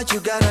 Do what you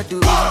gotta do.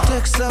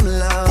 Take some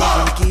love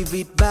and give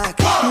it back.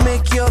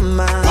 Make your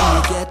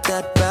mind, get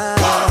that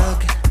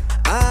back.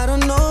 I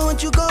don't know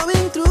what you're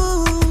going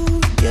through,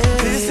 yeah.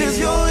 This is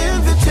your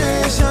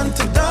invitation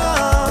to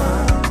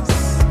dance.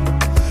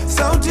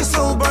 Salty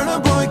Soul Burner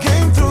Boy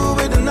came through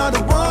with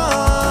another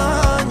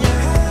one,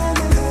 yeah.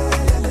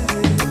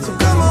 So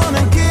come on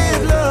and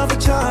give love a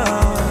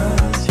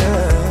chance,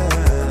 yeah.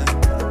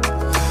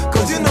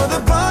 Cause you know the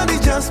party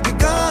just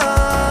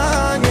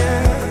begun,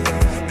 yeah.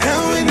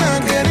 And we're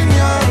not getting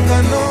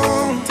younger,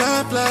 no.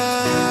 Time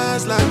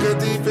flies like a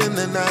thief in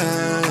the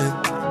night.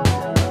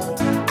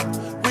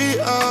 We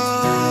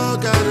all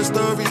got a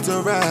story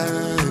to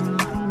write.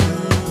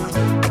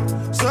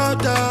 So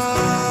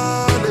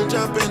darling,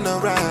 jump in the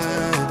ride.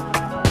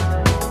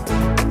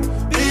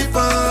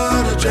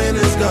 Before the train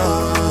is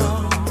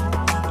gone,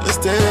 let's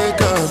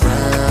take a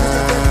ride.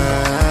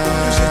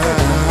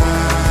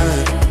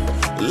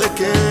 Look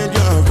in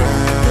your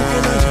eye.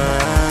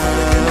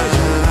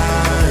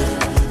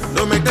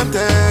 Don't make them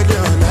tell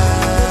you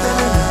lie.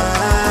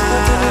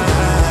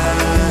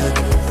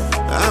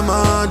 I'm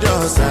on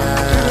your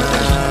side.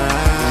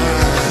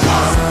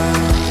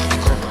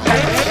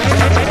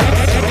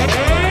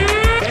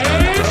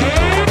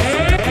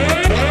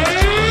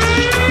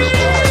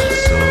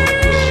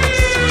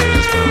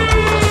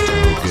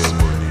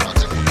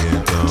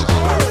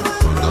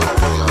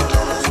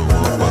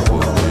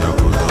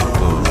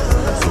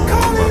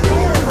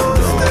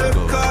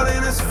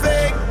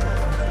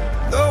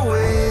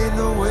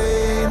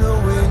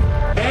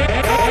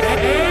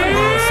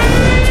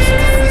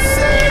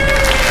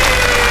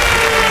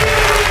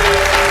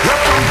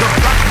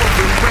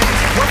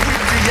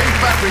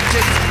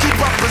 Keep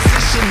our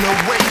position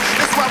away.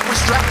 That's why we're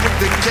strapped with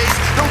the case.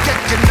 Don't get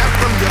kidnapped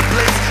from your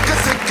place,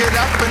 cause it could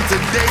happen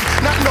today.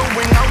 Not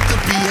knowing how to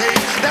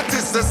behave, that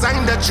is a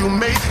sign that you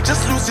made.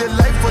 Just lose your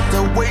life with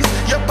the waste.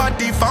 Your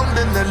body found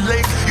in the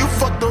lake. You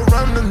fucked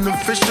around and the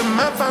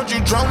fisherman found you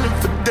drowning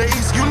for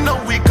days. You know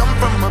we come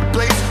from a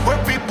place where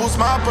people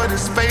smile but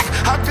it's fake.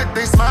 How could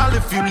they smile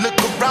if you look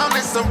around?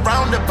 They're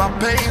surrounded by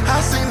pain.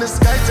 I seen the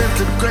sky turn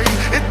to gray.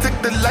 It took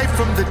the light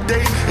from the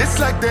day. It's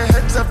like the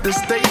heads of the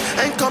state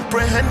ain't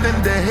comprehending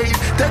them the hate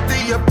that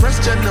the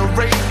oppressed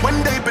generate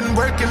when they've been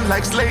working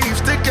like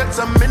slaves to get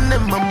some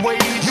minimum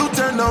wage. You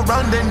turn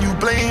around and you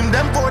blame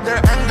them for their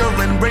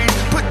anger and rage.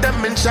 Put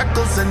them in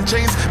shackles and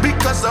chains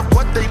because of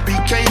what they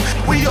became.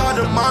 We are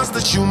the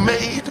monsters you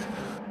made.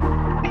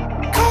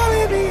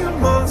 Calling me a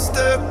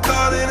monster,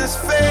 calling us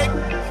fake.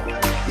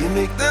 You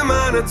make the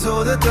man I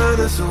told the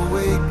us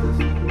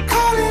awake.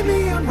 Calling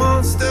me a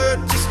monster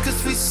just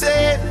cause we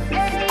said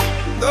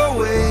no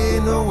way,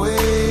 no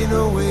way,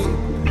 no way.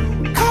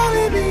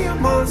 Calling me a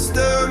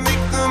monster,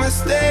 make no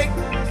mistake.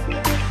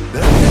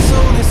 But there's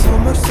only so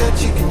much that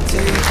you can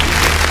take.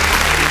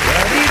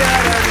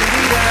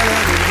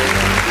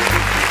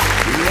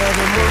 We are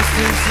the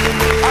monsters you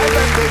made. I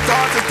bet they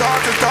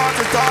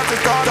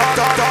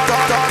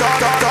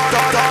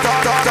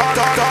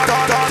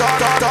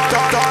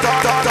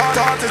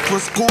it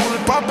was cool,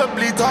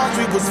 probably thought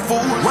we was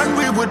fools when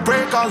we would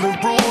break all the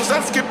rules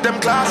and skip them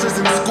classes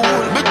in school.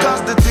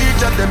 Because the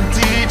teacher them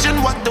teaching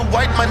what the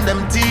white man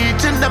them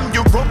teaching, them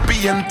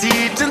European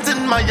teachings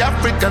in my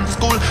African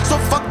school. So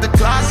fuck the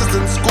classes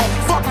in school,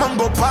 fuck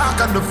Mungo Park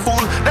and the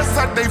fool. That's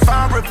how they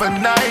found River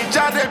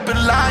Niger, they've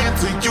been lying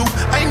to you.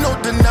 Ain't no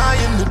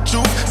denying the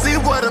truth, see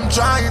what I'm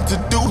trying to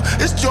do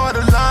is draw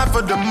the line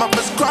for the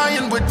mothers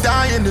crying with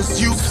dying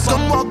as youth.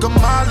 Come walk a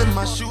mile in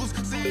my shoes,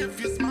 see if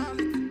you smile.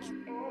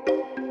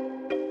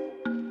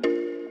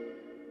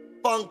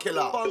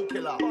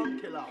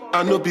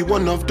 I know be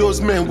one of those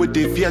men with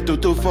the Vieto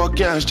to fuck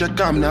and check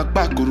I'm not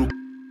back.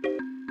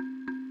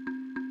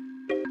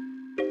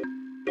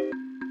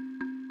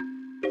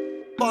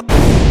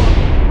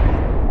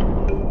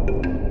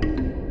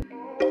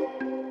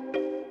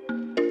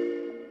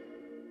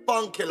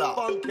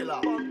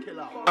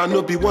 I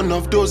know be one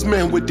of those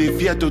men with the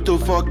Vieto to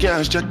fuck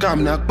and check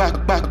I'm not back.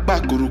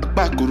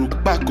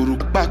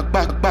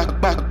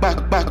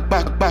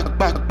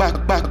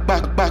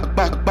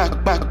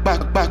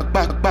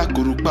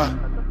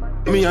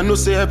 Me, I know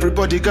say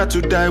everybody got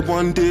to die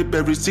one day,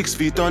 buried 6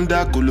 feet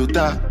under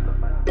Kolota.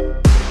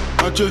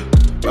 Oje,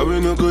 but we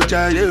no go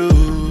jail,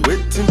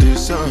 waiting the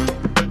sun.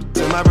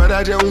 Tell my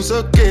brother Jones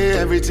okay,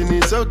 everything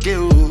is okay,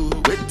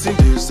 waiting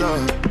the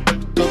sun.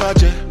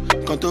 Tobaje,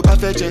 kanto ba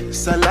feje,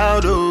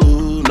 salado,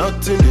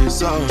 nothing the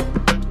sun.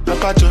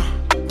 Apacho,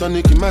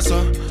 tonic in my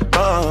son,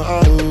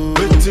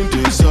 waiting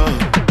the sun.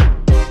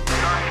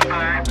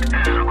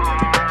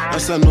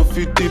 As I know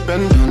fit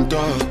depend on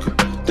dog.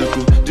 They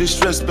go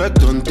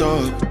disrespect on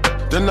top.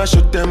 Then I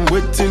show them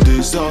waiting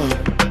this up.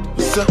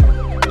 So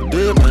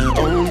they my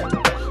own,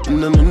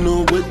 and I don't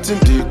know waiting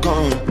they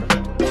come.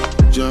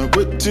 You're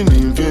waiting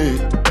in vain.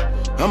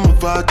 I'm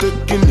about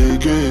taking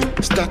again.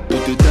 Start to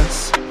the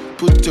dance.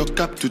 Put your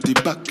cap to the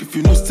back. If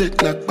you know say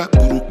knock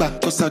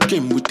back, cause I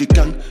came with the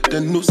gang.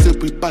 Then no say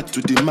we back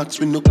to the max.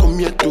 We no come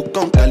here to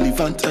count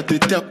Talivant. I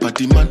did tell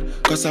party man,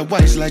 cause I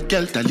wise like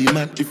El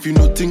Taliman. If you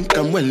no think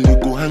I'm well, you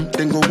go hang.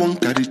 Then go won't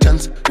carry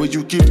chance. Where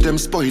you give them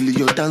spoil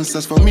your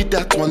dancers. For me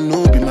that one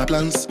no be my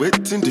plans.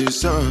 Waiting they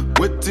song,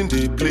 waiting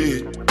they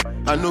play.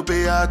 I no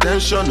pay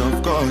attention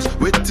of course.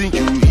 Waiting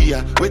you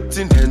hear,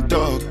 waiting and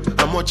talk.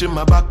 I'm watching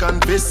my back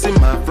and facing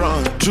my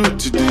front. True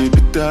today,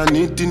 but I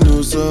need to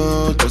know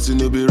so. Cause it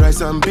no be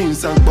rice and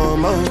beans and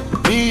bomb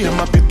out. Me and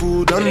my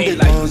people done the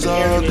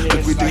consult.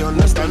 If we they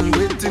understand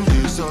waiting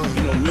this song.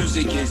 You know,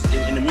 music is,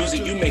 in the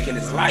music you making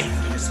is life.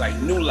 It's like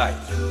new life.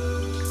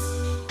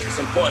 It's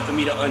important for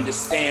me to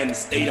understand the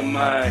state of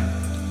mind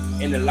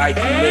and the life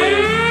you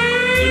live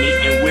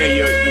and where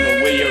you're, you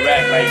know, where you're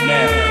at right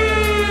now.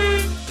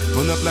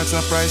 Pull up like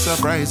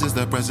surprise is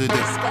the president.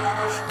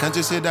 Can't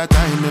you see that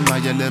I'm in my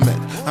element?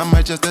 I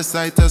might just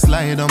decide to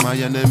slide on my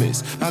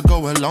enemies. I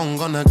go along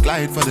on a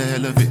glide for the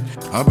hell of it.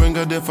 I bring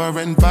a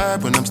different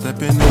vibe when I'm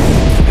stepping in.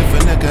 If a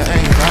nigga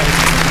ain't right,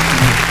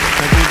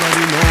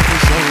 everybody know for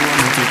sure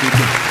I'ma take it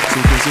back. So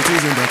close it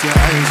isn't that your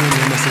eyes when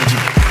you're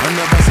messaging. I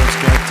never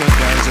subscribe to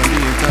guys on the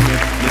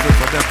internet. Living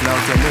for the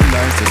clout and the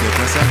lies to the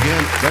press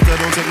again. Better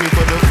don't take me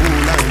for the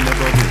fool, I ain't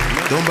never been.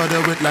 Don't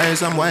bother with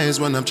lies, I'm wise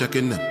when I'm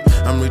checking them.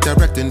 I'm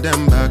redirecting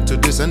them back to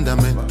the sender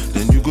man.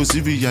 Then you go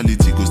see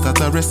reality, go start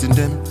arresting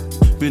them.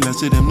 Will I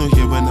see them no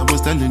here when I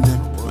was telling them?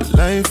 But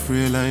life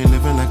real, I ain't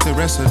living like the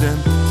rest of them.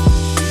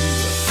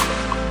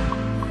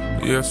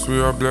 Yes, we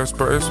are blessed,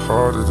 but it's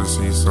harder to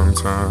see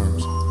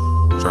sometimes.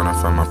 Trying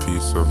to find my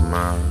peace of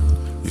mind.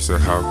 You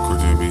said, how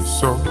could you be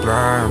so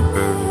blind,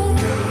 baby?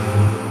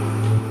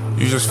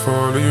 You just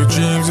follow your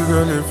dreams, you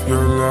gotta live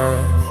your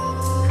life.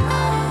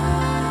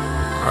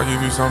 I'll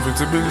give you something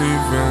to believe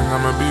in,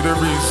 I'ma be the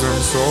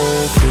reason. So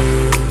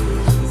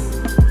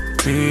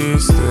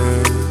please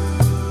stay.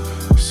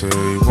 Say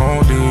you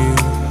won't leave.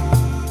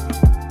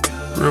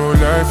 Real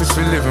life is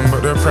for living,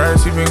 but the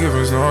price you've been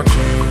given is not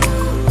cheap.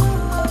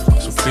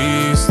 So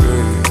please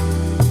stay.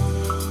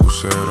 We'll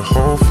share the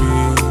whole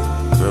fee,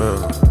 yeah.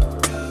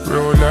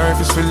 Real life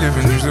is for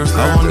living, you just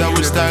I wonder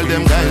which style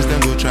them guys them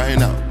go try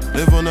now.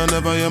 Live on and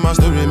never hear my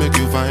story, make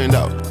you find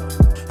out.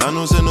 I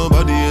know say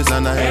nobody is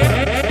an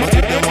island, but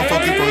if them want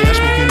fuck you from yash,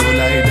 make you no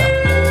lie down.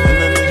 And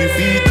I know you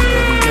feel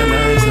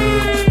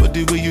it, but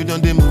the way you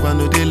done they move, I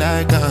know they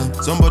like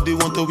Somebody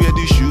want to wear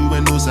the shoe when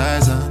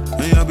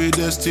be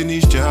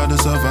Destiny's Child, a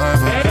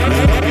survivor.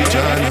 Never be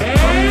China,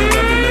 I'm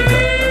never been a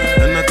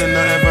guy. And nothing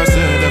I ever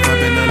said ever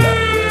been a lie.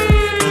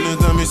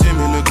 Anytime you see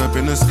me look up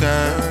in the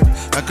sky,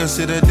 I can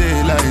see the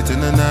daylight in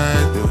the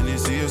night. When you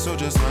see a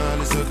soldier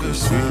smile, it's a good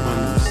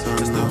smile.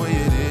 It's the way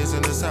it is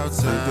in the south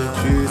side. Like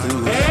the trees in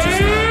the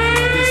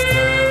this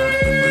time.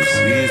 And the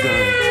seas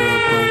are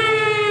trouble.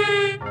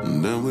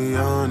 And then we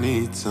all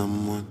need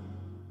someone.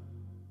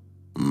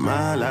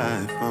 My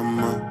life, I'm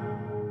a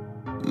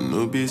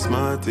no be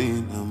smart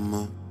thing, I'm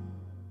a.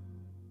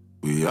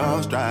 We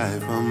all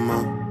strive, I'm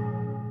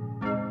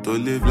a to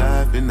live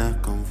life in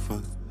that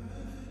comfort.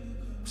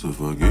 So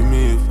forgive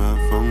me if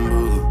I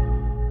fumble,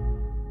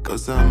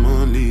 cause I'm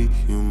only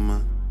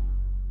human.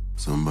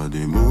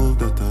 Somebody move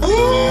that I don't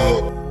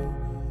know.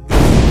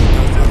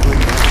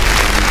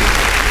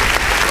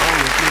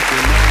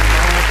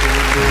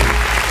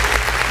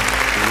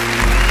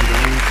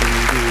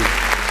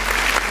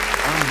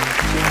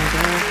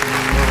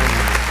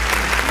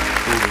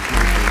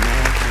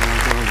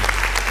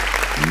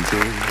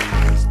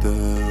 As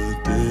the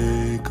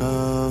day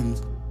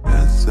comes,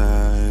 as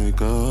I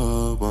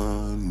go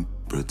on,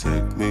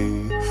 protect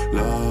me,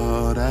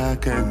 Lord, I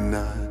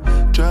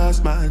cannot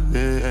trust my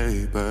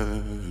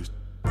neighbors.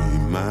 Be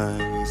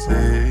my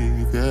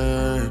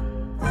savior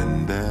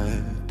when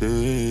that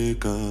day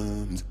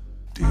comes.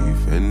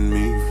 Defend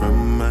me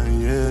from my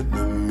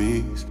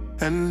enemies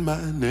and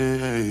my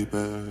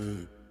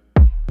neighbors.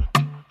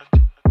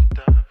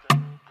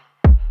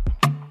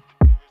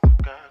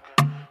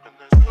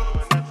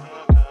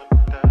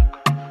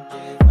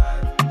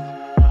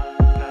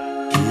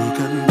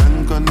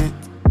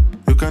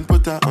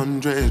 Put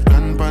 100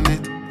 grand on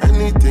it.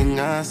 Anything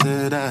I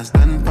said, I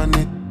stand on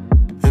it.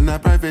 In a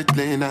private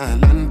plane, I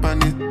land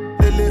on it.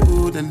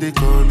 Lilywood and they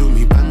call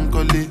me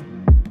Bankole.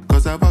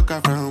 Cause I walk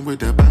around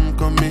with a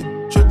bank on me.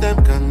 Shoot them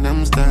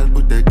Gangnam style,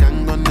 put the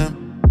gang on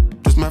them.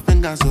 Twist my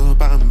fingers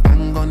up and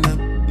bang on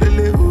them.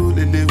 Lilywood,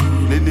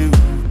 Lilywood,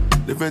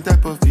 Lilywood. Different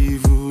type of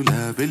evil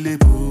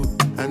available.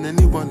 And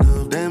any one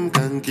of them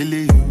can kill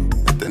you.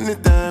 At any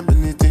time,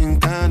 anything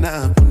can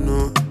happen,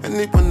 no.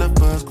 Any one of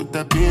us could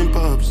have been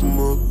pop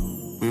smoke.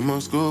 We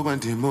must go when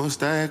the most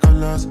high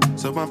colors.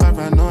 So I'm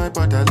paranoid,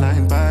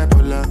 borderline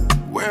bipolar.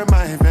 Wear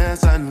my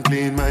vest and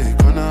clean my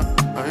corner.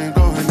 I ain't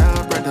going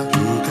out, brother.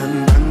 You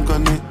can bank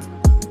on it.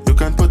 You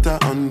can put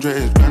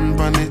 100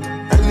 grand on it.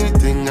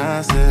 Anything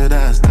I said,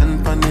 I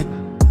stand on it.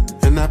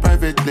 In a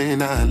private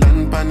plane, I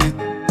land on it.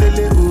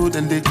 Lilywood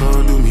and they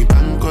call me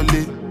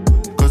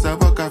Bankole. Cause I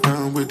walk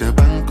around with a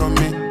bank on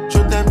me.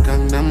 Shoot them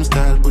Gangnam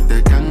style, put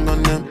the gang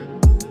on them.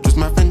 Twist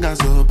my fingers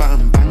up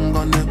and bang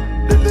on them.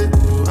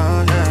 Lilywood,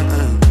 oh yeah.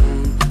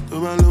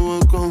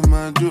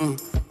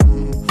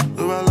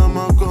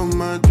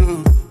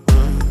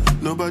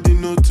 Nobody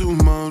know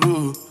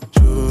tomorrow.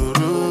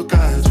 Choro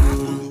ka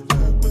choro.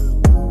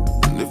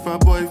 And if a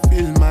boy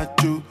feel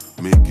macho,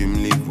 make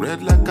him live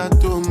red like a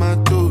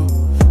tomato.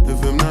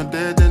 If him not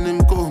dead, then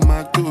him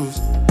comatose.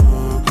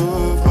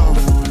 Go for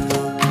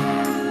full.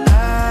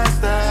 As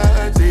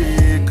the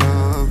day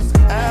comes,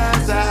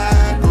 as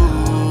I go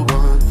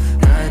on,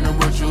 I know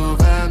watch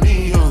over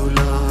me, oh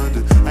Lord.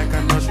 I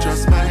cannot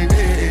trust my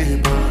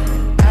neighbor.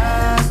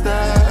 As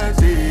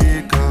the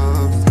day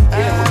comes,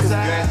 as I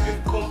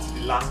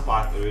last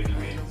part already,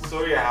 man.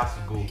 Sorry I have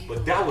to go,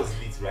 but that was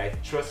lit,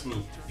 right? Trust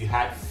me, you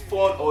had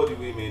fun all the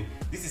way, man.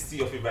 This is still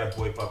your favorite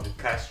boy, Pablo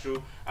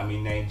Castro. I'm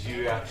in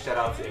Nigeria. Shout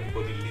out to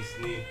everybody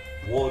listening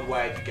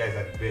worldwide. You guys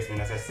are the best,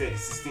 man. As I said,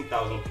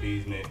 16,000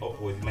 plays, man.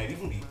 Upwards. It might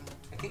even be,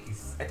 I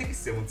think it's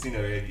 17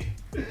 already.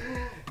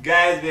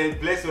 Guys, man,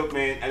 bless up,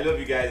 man. I love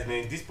you guys,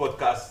 man. This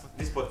podcast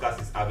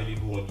is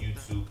available on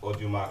YouTube,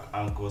 Audiomack,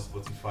 Anchor,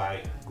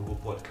 Spotify, Google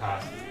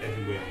Podcasts,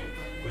 everywhere, man.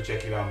 Go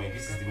check it out, man.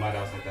 This is the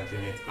Madhouse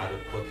Entertainment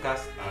Adult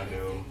Podcast,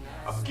 and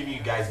I'll give you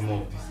guys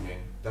more of this, man.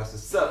 That's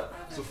what's up.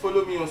 So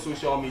follow me on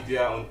social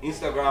media, on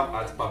Instagram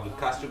at Pablo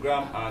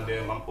Castrogram, and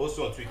I'm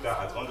also on Twitter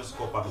at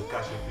 _Pablo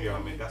Castro,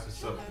 man. That's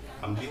what's up.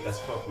 I'm lit as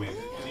fuck, man.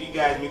 So you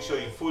guys make sure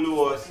you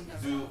follow us,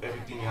 do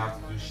everything you have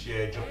to do,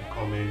 share, drop a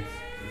comment,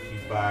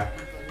 feedback,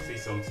 say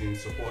something,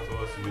 support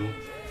us,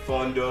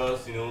 fund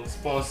us,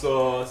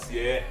 sponsor us,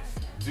 yeah.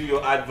 Do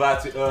your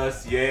advert to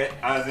us, yeah.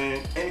 As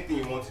in anything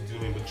you want to do,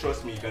 man. But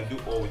trust me, you can do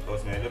all with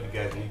us, man. I love you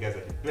guys, and you guys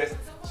are the best.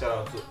 Shout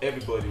out to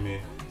everybody,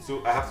 man.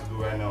 So I have to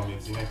go right now, man.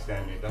 See you next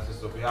time, man. That's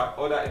what's up. We have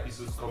other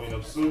episodes coming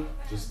up soon,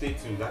 so stay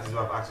tuned. That is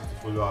why I've asked you to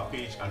follow our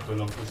page and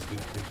turn on post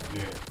notifications,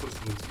 man.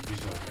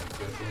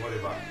 So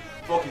whatever.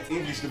 Fuck it,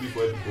 English will be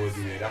for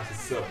everybody, man. That's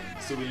what's up.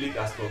 So we lit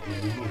as fuck, man.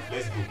 We move.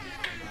 Let's go.